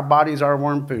 Our bodies are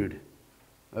worm food.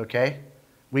 Okay?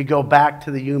 We go back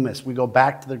to the humus. We go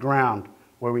back to the ground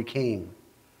where we came.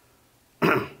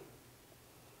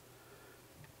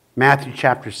 Matthew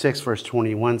chapter 6, verse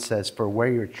 21 says, "For where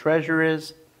your treasure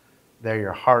is, there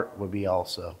your heart will be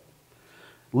also."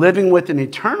 Living with an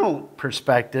eternal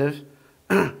perspective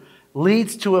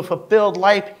leads to a fulfilled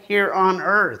life here on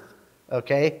earth,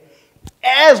 okay?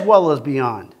 As well as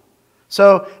beyond.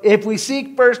 So if we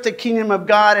seek first the kingdom of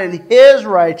God and his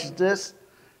righteousness,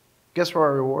 guess where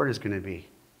our reward is going to be?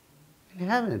 In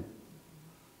heaven.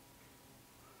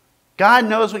 God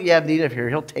knows what you have need of here.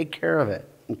 He'll take care of it,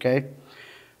 okay?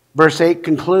 Verse 8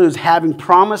 concludes, "Having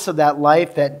promise of that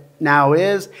life that now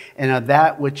is and of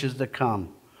that which is to come."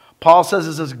 Paul says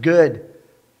this is good.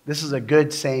 This is a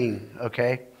good saying,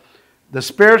 okay? The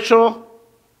spiritual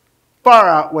far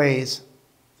outweighs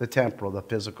the temporal, the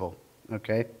physical,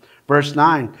 okay? Verse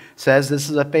 9 says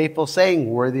this is a faithful saying,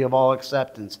 worthy of all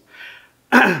acceptance.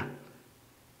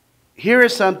 Here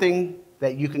is something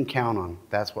that you can count on.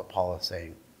 That's what Paul is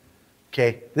saying.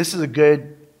 Okay? This is a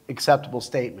good, acceptable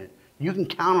statement. You can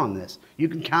count on this. You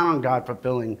can count on God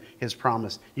fulfilling his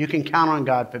promise. You can count on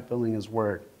God fulfilling his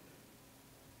word.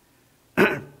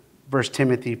 1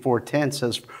 Timothy 4:10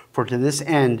 says, "For to this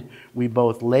end we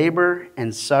both labor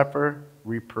and suffer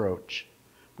reproach."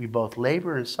 We both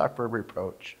labor and suffer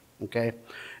reproach. Okay?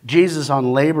 Jesus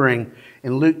on laboring,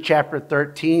 in Luke chapter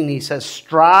 13, he says,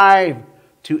 "Strive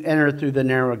to enter through the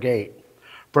narrow gate.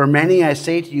 For many, I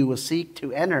say to you, will seek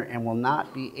to enter and will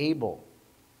not be able."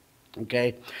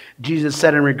 Okay? Jesus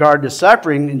said in regard to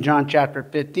suffering in John chapter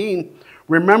 15,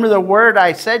 "Remember the word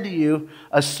I said to you,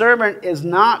 a servant is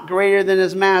not greater than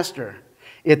his master.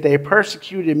 If they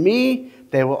persecuted me,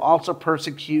 they will also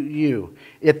persecute you.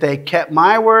 If they kept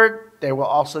my word, they will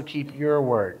also keep your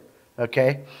word."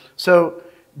 Okay? So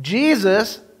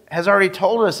Jesus has already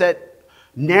told us that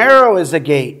narrow is the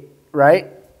gate, right?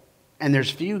 And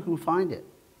there's few who find it.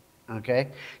 Okay?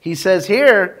 He says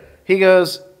here, he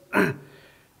goes,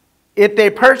 "If they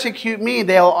persecute me,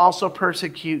 they'll also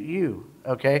persecute you."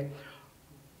 Okay?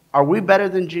 Are we better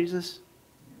than Jesus?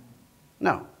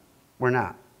 No, we're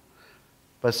not.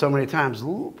 But so many times,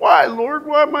 why, Lord,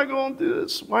 why am I going through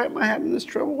this? Why am I having this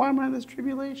trouble? Why am I in this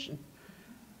tribulation?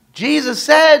 Jesus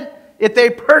said, if they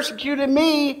persecuted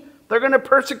me, they're going to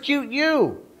persecute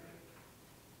you.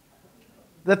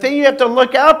 The thing you have to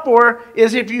look out for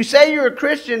is if you say you're a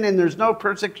Christian and there's no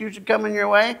persecution coming your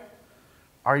way,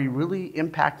 are you really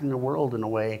impacting the world in a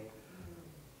way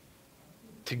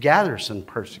to gather some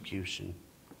persecution?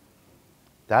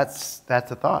 That's a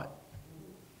thought.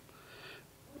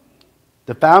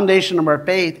 The foundation of our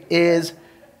faith is,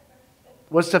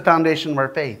 what's the foundation of our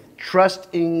faith?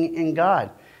 Trusting in God.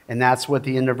 And that's what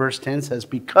the end of verse 10 says,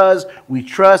 because we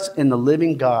trust in the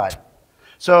living God.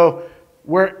 So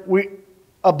we're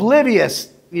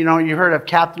oblivious. You know, you heard of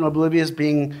Captain Oblivious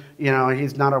being,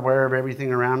 he's not aware of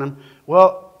everything around him.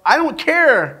 Well, I don't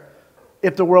care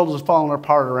if the world is falling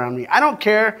apart around me. I don't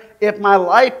care if my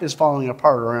life is falling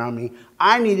apart around me.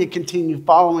 I need to continue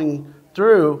following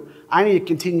through. I need to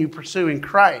continue pursuing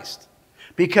Christ.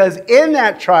 Because in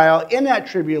that trial, in that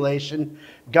tribulation,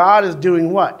 God is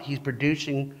doing what? He's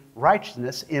producing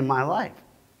righteousness in my life.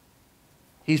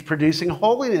 He's producing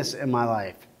holiness in my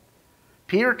life.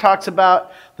 Peter talks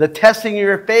about the testing of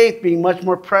your faith being much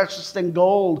more precious than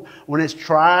gold when it's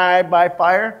tried by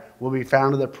fire, will be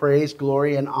found to the praise,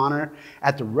 glory, and honor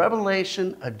at the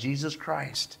revelation of Jesus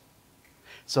Christ.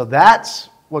 So that's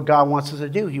what God wants us to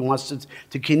do. He wants us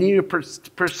to continue to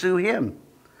pursue Him.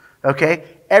 Okay?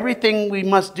 everything we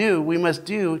must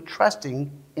do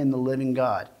trusting in the living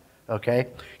God. Okay?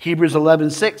 Hebrews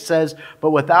 11:6 says,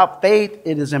 but without faith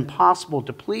it is impossible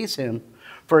to please him.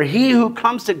 For he who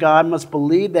comes to God must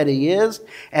believe that he is,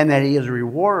 and that he is a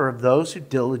rewarder of those who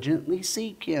diligently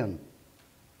seek him.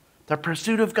 The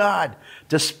pursuit of God,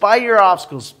 despite your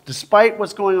obstacles, despite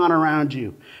what's going on around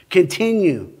you,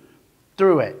 continue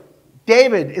through it.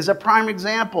 David is a prime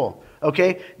example.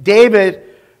 Okay? David,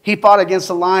 he fought against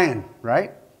a lion,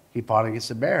 right? He fought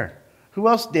against a bear. Who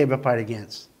else did David fight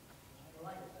against?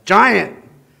 Giant.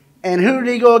 And who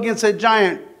did he go against a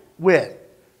giant with?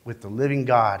 With the living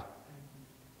God.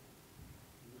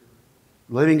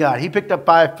 Living God. He picked up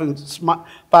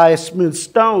five smooth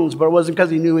stones, but it wasn't because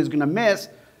he knew he was going to miss.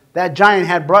 That giant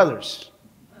had brothers.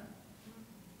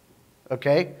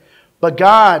 Okay? But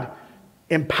God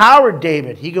empowered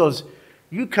David. He goes,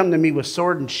 you come to me with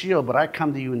sword and shield, but I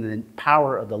come to you in the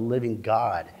power of the living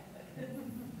God.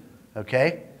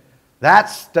 Okay?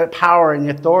 That's the power and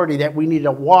the authority that we need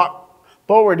to walk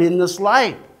forward in this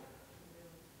life.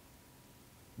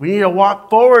 We need to walk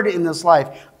forward in this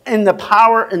life in the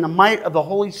power and the might of the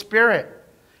Holy Spirit.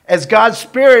 As God's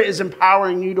Spirit is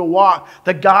empowering you to walk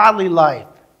the godly life,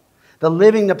 the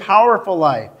living, the powerful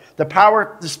life,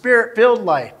 the Spirit-filled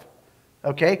life.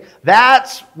 Okay?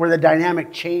 That's where the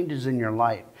dynamic changes in your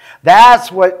life.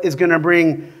 That's what is going to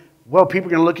bring, well, people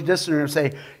are going to look at this and they're going to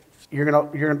say, you're going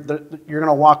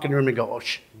to walk in the room and go, oh,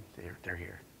 they're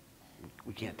here.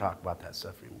 We can't talk about that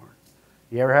stuff anymore.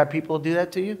 You ever have people do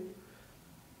that to you?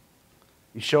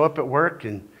 You show up at work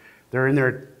and they're in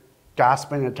there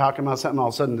gossiping and talking about something. All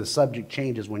of a sudden the subject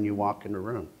changes when you walk in the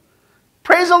room.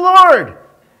 Praise the Lord!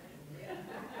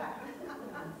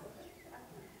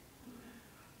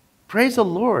 Praise the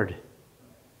Lord.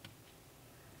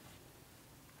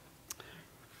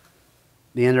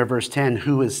 The end of verse 10,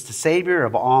 who is the Savior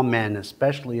of all men,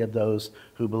 especially of those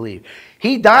who believe.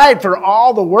 He died for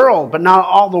all the world, but not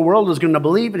all the world is going to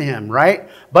believe in him, right?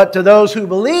 But to those who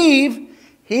believe,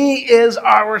 he is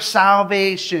our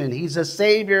salvation. He's a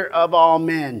Savior of all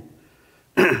men.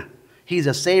 He's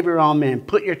a Savior of all men.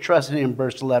 Put your trust in him,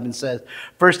 verse 11 says.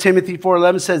 1 Timothy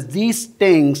 4:11 says, these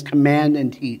things command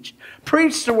and teach.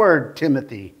 Preach the word,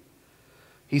 Timothy.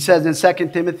 He says in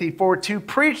 2 Timothy 4:2,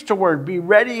 preach the word, be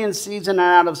ready in season and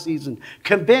out of season.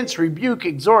 Convince, rebuke,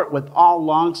 exhort with all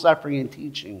long-suffering and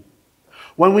teaching.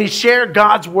 When we share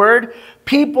God's word,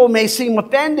 people may seem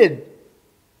offended.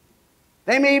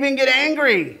 They may even get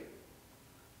angry.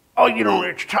 Oh, you don't know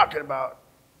what you're talking about.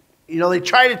 You know, they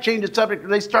try to change the subject, or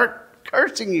they start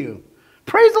cursing you.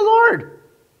 Praise the Lord.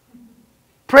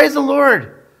 Praise the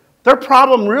Lord. Their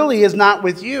problem really is not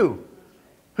with you.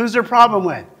 Who's their problem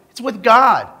with? It's with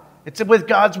God. It's with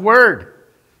God's word.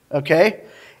 Okay?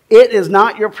 It is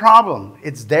not your problem.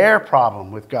 It's their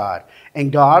problem with God.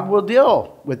 And God will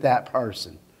deal with that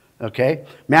person. Okay?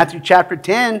 Matthew chapter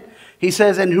 10, he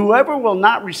says, and whoever will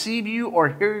not receive you or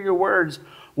hear your words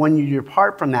when you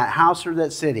depart from that house or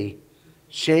that city,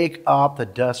 shake off the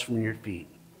dust from your feet.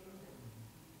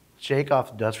 Shake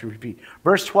off the dust from your feet.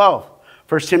 Verse 12,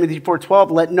 1 Timothy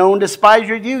 4:12, let no one despise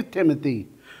your youth, Timothy.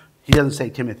 He doesn't say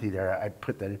Timothy there. I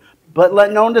put that in. But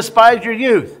let no one despise your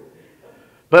youth.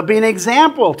 But be an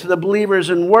example to the believers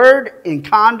in word, in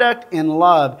conduct, in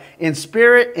love, in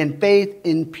spirit, in faith,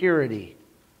 in purity.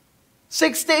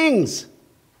 6 things.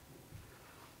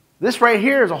 This right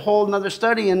here is a whole nother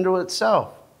study into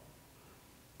itself.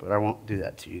 But I won't do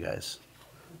that to you guys.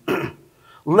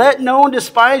 Let no one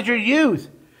despise your youth.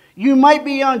 You might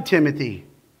be young, Timothy,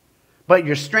 but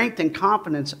your strength and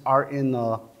confidence are in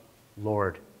the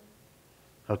Lord.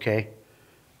 Okay?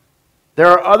 There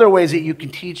are other ways that you can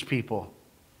teach people.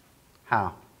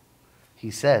 How? He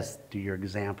says, through your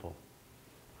example,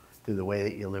 through the way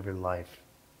that you live in life.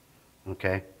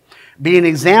 Okay? Be an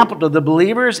example to the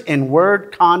believers in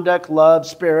word, conduct, love,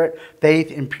 spirit, faith,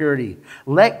 and purity.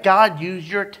 Let God use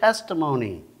your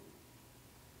testimony.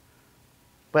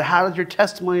 But how does your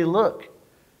testimony look?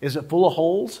 Is it full of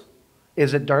holes?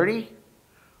 Is it dirty?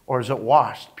 Or is it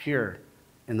washed, pure,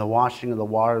 in the washing of the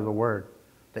water of the word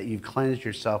that you've cleansed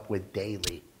yourself with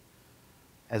daily?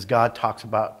 As God talks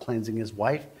about cleansing his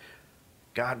wife,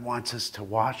 God wants us to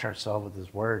wash ourselves with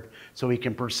his word so he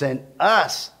can present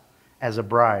us as a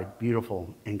bride,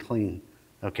 beautiful and clean.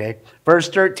 Okay? Verse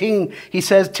 13, he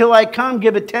says, till I come,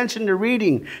 give attention to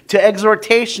reading, to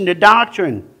exhortation, to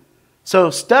doctrine. So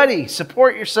study,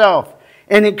 support yourself,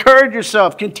 and encourage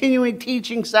yourself, continuing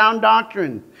teaching sound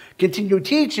doctrine. Continue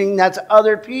teaching, that's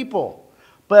other people.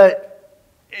 But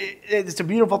it's a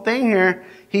beautiful thing here.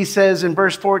 he says in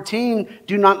verse 14,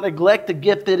 do not neglect the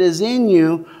gift that is in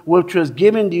you, which was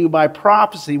given to you by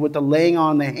prophecy with the laying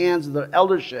on the hands of the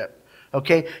eldership.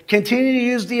 Okay? Continue to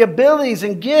use the abilities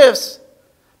and gifts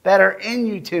that are in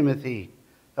you, Timothy.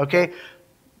 Okay?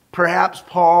 Perhaps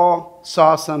Paul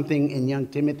saw something in young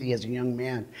Timothy as a young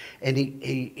man, and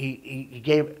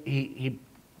he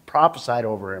prophesied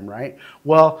over him, right?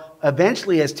 Well,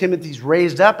 eventually, as Timothy's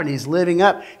raised up and he's living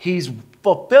up, he's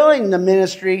fulfilling the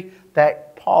ministry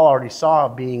that Paul already saw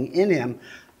being in him.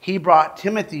 He brought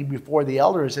Timothy before the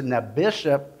elders, and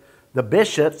the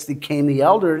bishops became the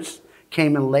elders,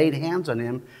 came and laid hands on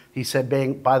him. He said,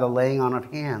 by the laying on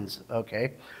of hands,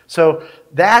 okay? So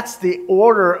that's the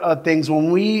order of things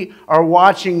when we are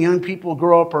watching young people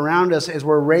grow up around us, as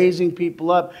we're raising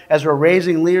people up, as we're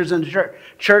raising leaders in the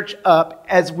church up,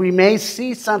 as we may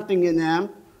see something in them,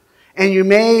 and you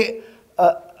may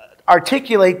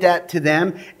articulate that to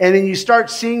them, and then you start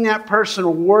seeing that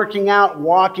person working out,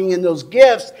 walking in those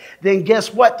gifts, then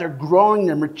guess what? They're growing,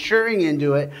 they're maturing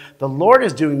into it. The Lord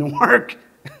is doing the work.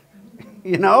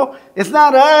 You know, it's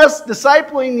not us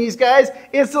discipling these guys.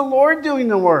 It's the Lord doing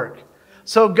the work.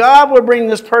 So God will bring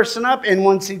this person up, and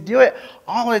once He do it,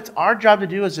 all it's our job to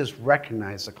do is just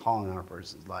recognize the calling on a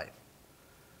person's life.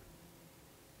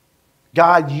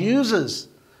 God uses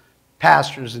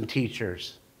pastors and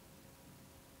teachers.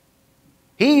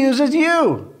 He uses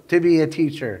you to be a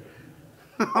teacher.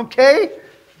 Okay?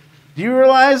 Do you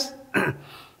realize?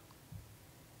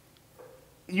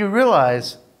 You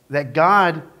realize that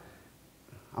God...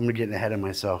 I'm getting ahead of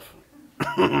myself.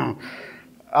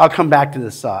 I'll come back to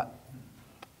this thought.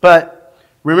 But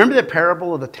remember the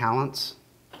parable of the talents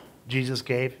Jesus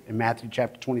gave in Matthew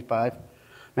chapter 25?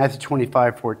 Matthew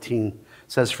 25:14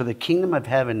 says, for the kingdom of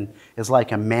heaven is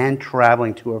like a man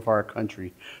traveling to a far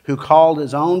country, who called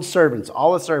his own servants,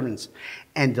 all the servants,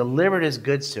 and delivered his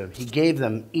goods to them. He gave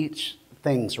them each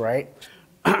things, right?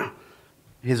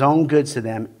 His own goods to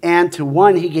them. And to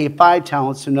one he gave 5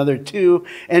 talents, to another 2,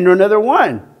 and to another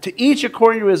 1, to each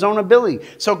according to his own ability.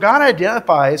 So God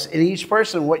identifies in each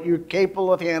person what you're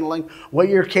capable of handling, what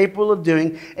you're capable of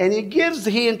doing, and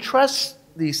He entrusts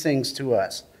these things to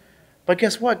us. But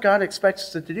guess what? God expects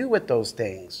us to do with those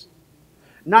things.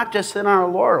 Not just sit on our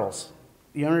laurels.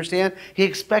 You understand? He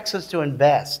expects us to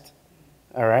invest.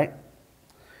 All right?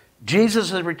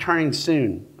 Jesus is returning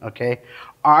soon, okay?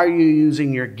 Are you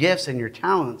using your gifts and your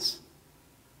talents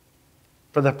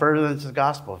for the furtherance of the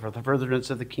gospel, for the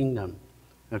furtherance of the kingdom?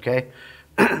 Okay?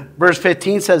 Verse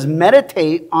 15 says,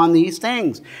 meditate on these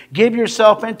things. Give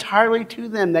yourself entirely to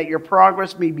them, that your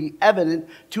progress may be evident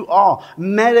to all.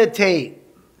 Meditate.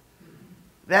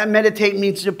 That meditate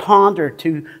means to ponder,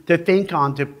 to think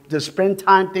on, to spend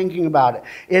time thinking about it.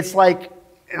 It's like,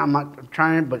 I'm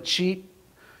trying, but sheep,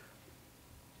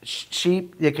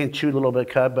 they can chew a little bit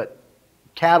of cud, but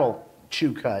cattle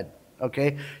chew cud,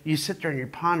 okay? You sit there and you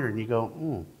ponder and you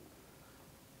go,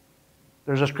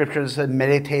 There's a scripture that said,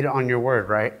 meditate on your word,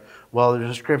 right? Well,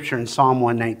 there's a scripture in Psalm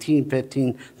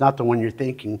 119:15, not the one you're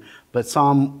thinking, but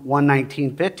Psalm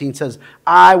 119:15 says,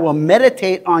 I will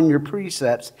meditate on your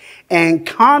precepts and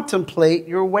contemplate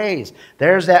your ways.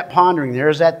 There's that pondering,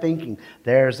 there's that thinking,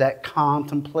 there's that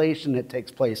contemplation that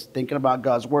takes place, thinking about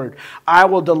God's word. I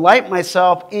will delight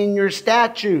myself in your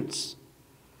statutes.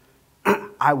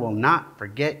 I will not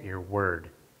forget your word.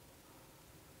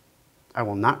 I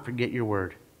will not forget your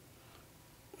word.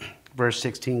 Verse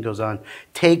 16 goes on.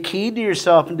 Take heed to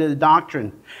yourself and to the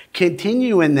doctrine.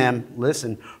 Continue in them.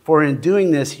 Listen, for in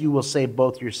doing this, you will save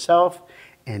both yourself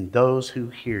and those who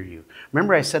hear you.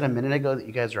 Remember I said a minute ago that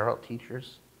you guys are all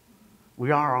teachers?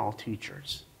 We are all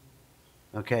teachers.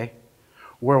 Okay?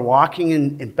 We're walking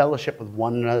in fellowship with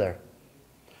one another.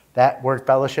 That word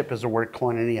fellowship is the word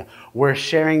koinonia. We're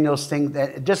sharing those things. That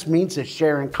it just means to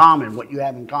share in common. What you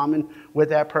have in common with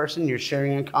that person, you're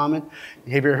sharing in common.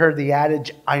 Have you heard the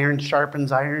adage, iron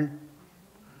sharpens iron?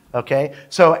 Okay?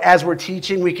 So as we're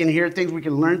teaching, we can hear things, we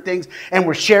can learn things, and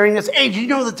we're sharing this. Hey, do you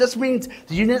know that this means,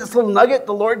 do you know this little nugget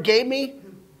the Lord gave me?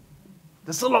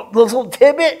 This little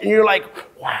tidbit? And you're like,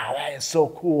 wow, that is so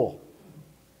cool.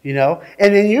 You know?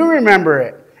 And then you remember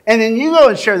it. And then you go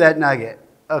and share that nugget.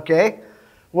 Okay?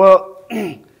 Well,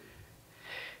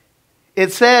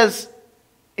 it says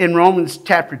in Romans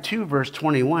chapter 2, verse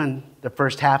 21, the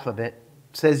first half of it,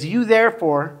 says, you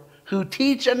therefore who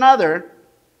teach another,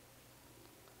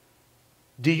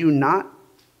 do you not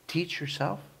teach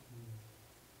yourself?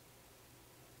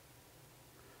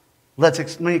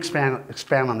 Let me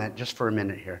expand on that just for a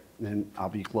minute here, and then I'll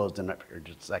be closing up here in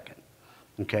just a second.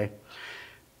 Okay?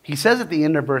 He says at the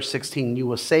end of verse 16, you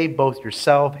will save both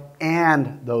yourself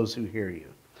and those who hear you.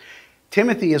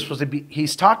 Timothy is supposed to be,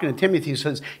 he's talking to Timothy,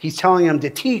 so he's telling him to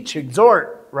teach,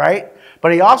 exhort, right?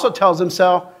 But he also tells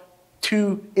himself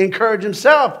to encourage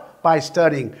himself by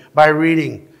studying, by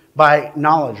reading, by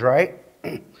knowledge, right?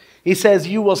 He says,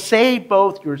 you will save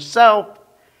both yourself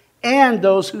and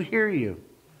those who hear you.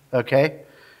 Okay?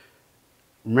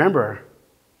 Remember,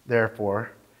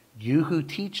 therefore, you who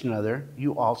teach another,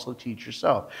 you also teach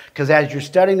yourself. Because as you're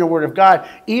studying the Word of God,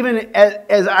 even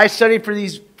as I study for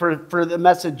the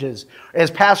messages, as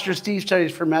Pastor Steve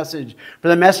studies for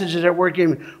the messages that we're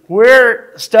giving,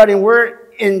 we're studying,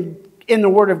 we're in the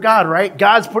Word of God, right?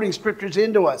 God's putting scriptures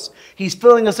into us. He's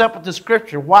filling us up with the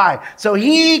scripture. Why? So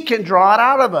He can draw it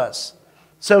out of us.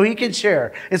 So He can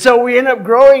share. And so we end up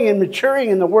growing and maturing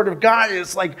in the Word of God. And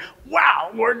it's like, wow,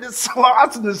 Lord, it's so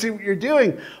awesome to see what you're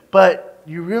doing. But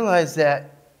you realize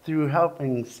that through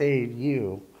helping save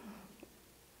you,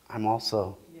 I'm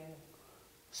also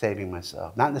saving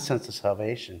myself. Not in the sense of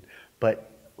salvation,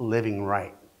 but living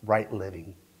right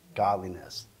living,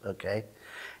 godliness, okay?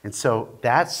 And so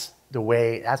that's the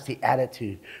way, that's the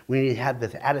attitude. We need to have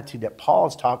this attitude that Paul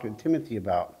is talking to Timothy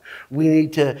about. We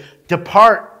need to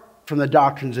depart from the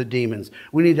doctrines of demons.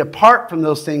 We need to depart from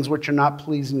those things which are not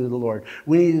pleasing to the Lord.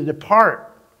 We need to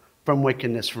depart from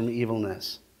wickedness, from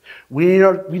evilness. We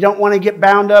don't want to get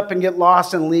bound up and get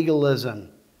lost in legalism.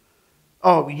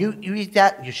 Oh, you eat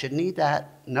that? You shouldn't eat that.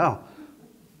 No.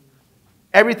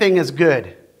 Everything is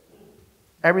good.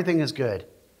 Everything is good.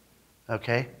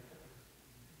 Okay?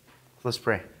 Let's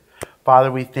pray.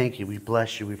 Father, we thank you. We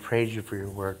bless you. We praise you for your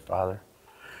word, Father.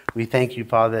 We thank you,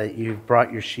 Father, that you've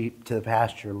brought your sheep to the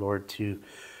pasture, Lord, to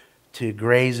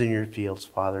graze in your fields,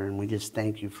 Father. And we just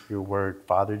thank you for your word,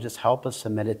 Father. Just help us to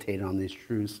meditate on these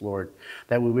truths, Lord,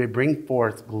 that we would bring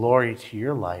forth glory to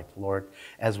your life, Lord,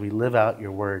 as we live out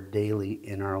your word daily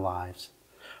in our lives.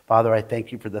 Father, I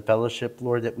thank you for the fellowship,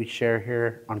 Lord, that we share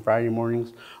here on Friday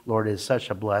mornings. Lord, it is such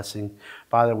a blessing.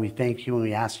 Father, we thank you and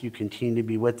we ask you to continue to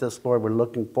be with us, Lord. We're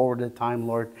looking forward to the time,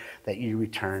 Lord, that you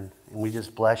return. And we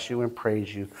just bless you and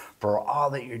praise you for all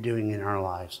that you're doing in our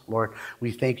lives. Lord,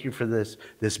 we thank you for this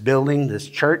building, this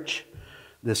church,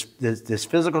 this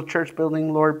physical church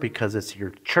building, Lord, because it's your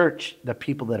church, the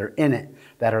people that are in it,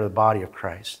 that are the body of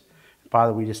Christ.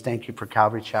 Father, we just thank you for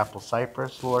Calvary Chapel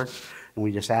Cypress, Lord. And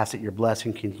we just ask that your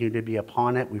blessing continue to be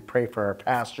upon it. We pray for our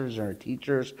pastors and our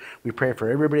teachers. We pray for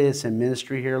everybody that's in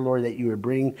ministry here, Lord, that you would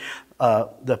bring,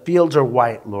 the fields are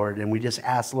white, Lord. And we just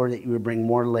ask, Lord, that you would bring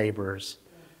more laborers.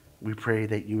 We pray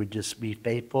that you would just be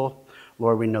faithful.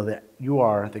 Lord, we know that you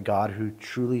are the God who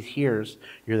truly hears.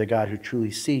 You're the God who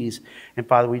truly sees. And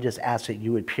Father, we just ask that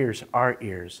you would pierce our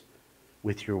ears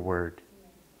with your word.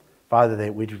 Father,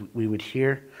 that we would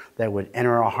hear, that would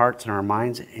enter our hearts and our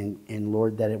minds, and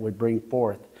Lord, that it would bring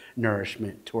forth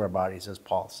nourishment to our bodies, as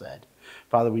Paul said.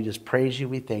 Father, we just praise you,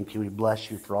 we thank you, we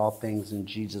bless you for all things in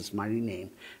Jesus' mighty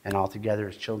name. And all together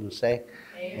as children say,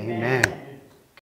 Amen. Amen.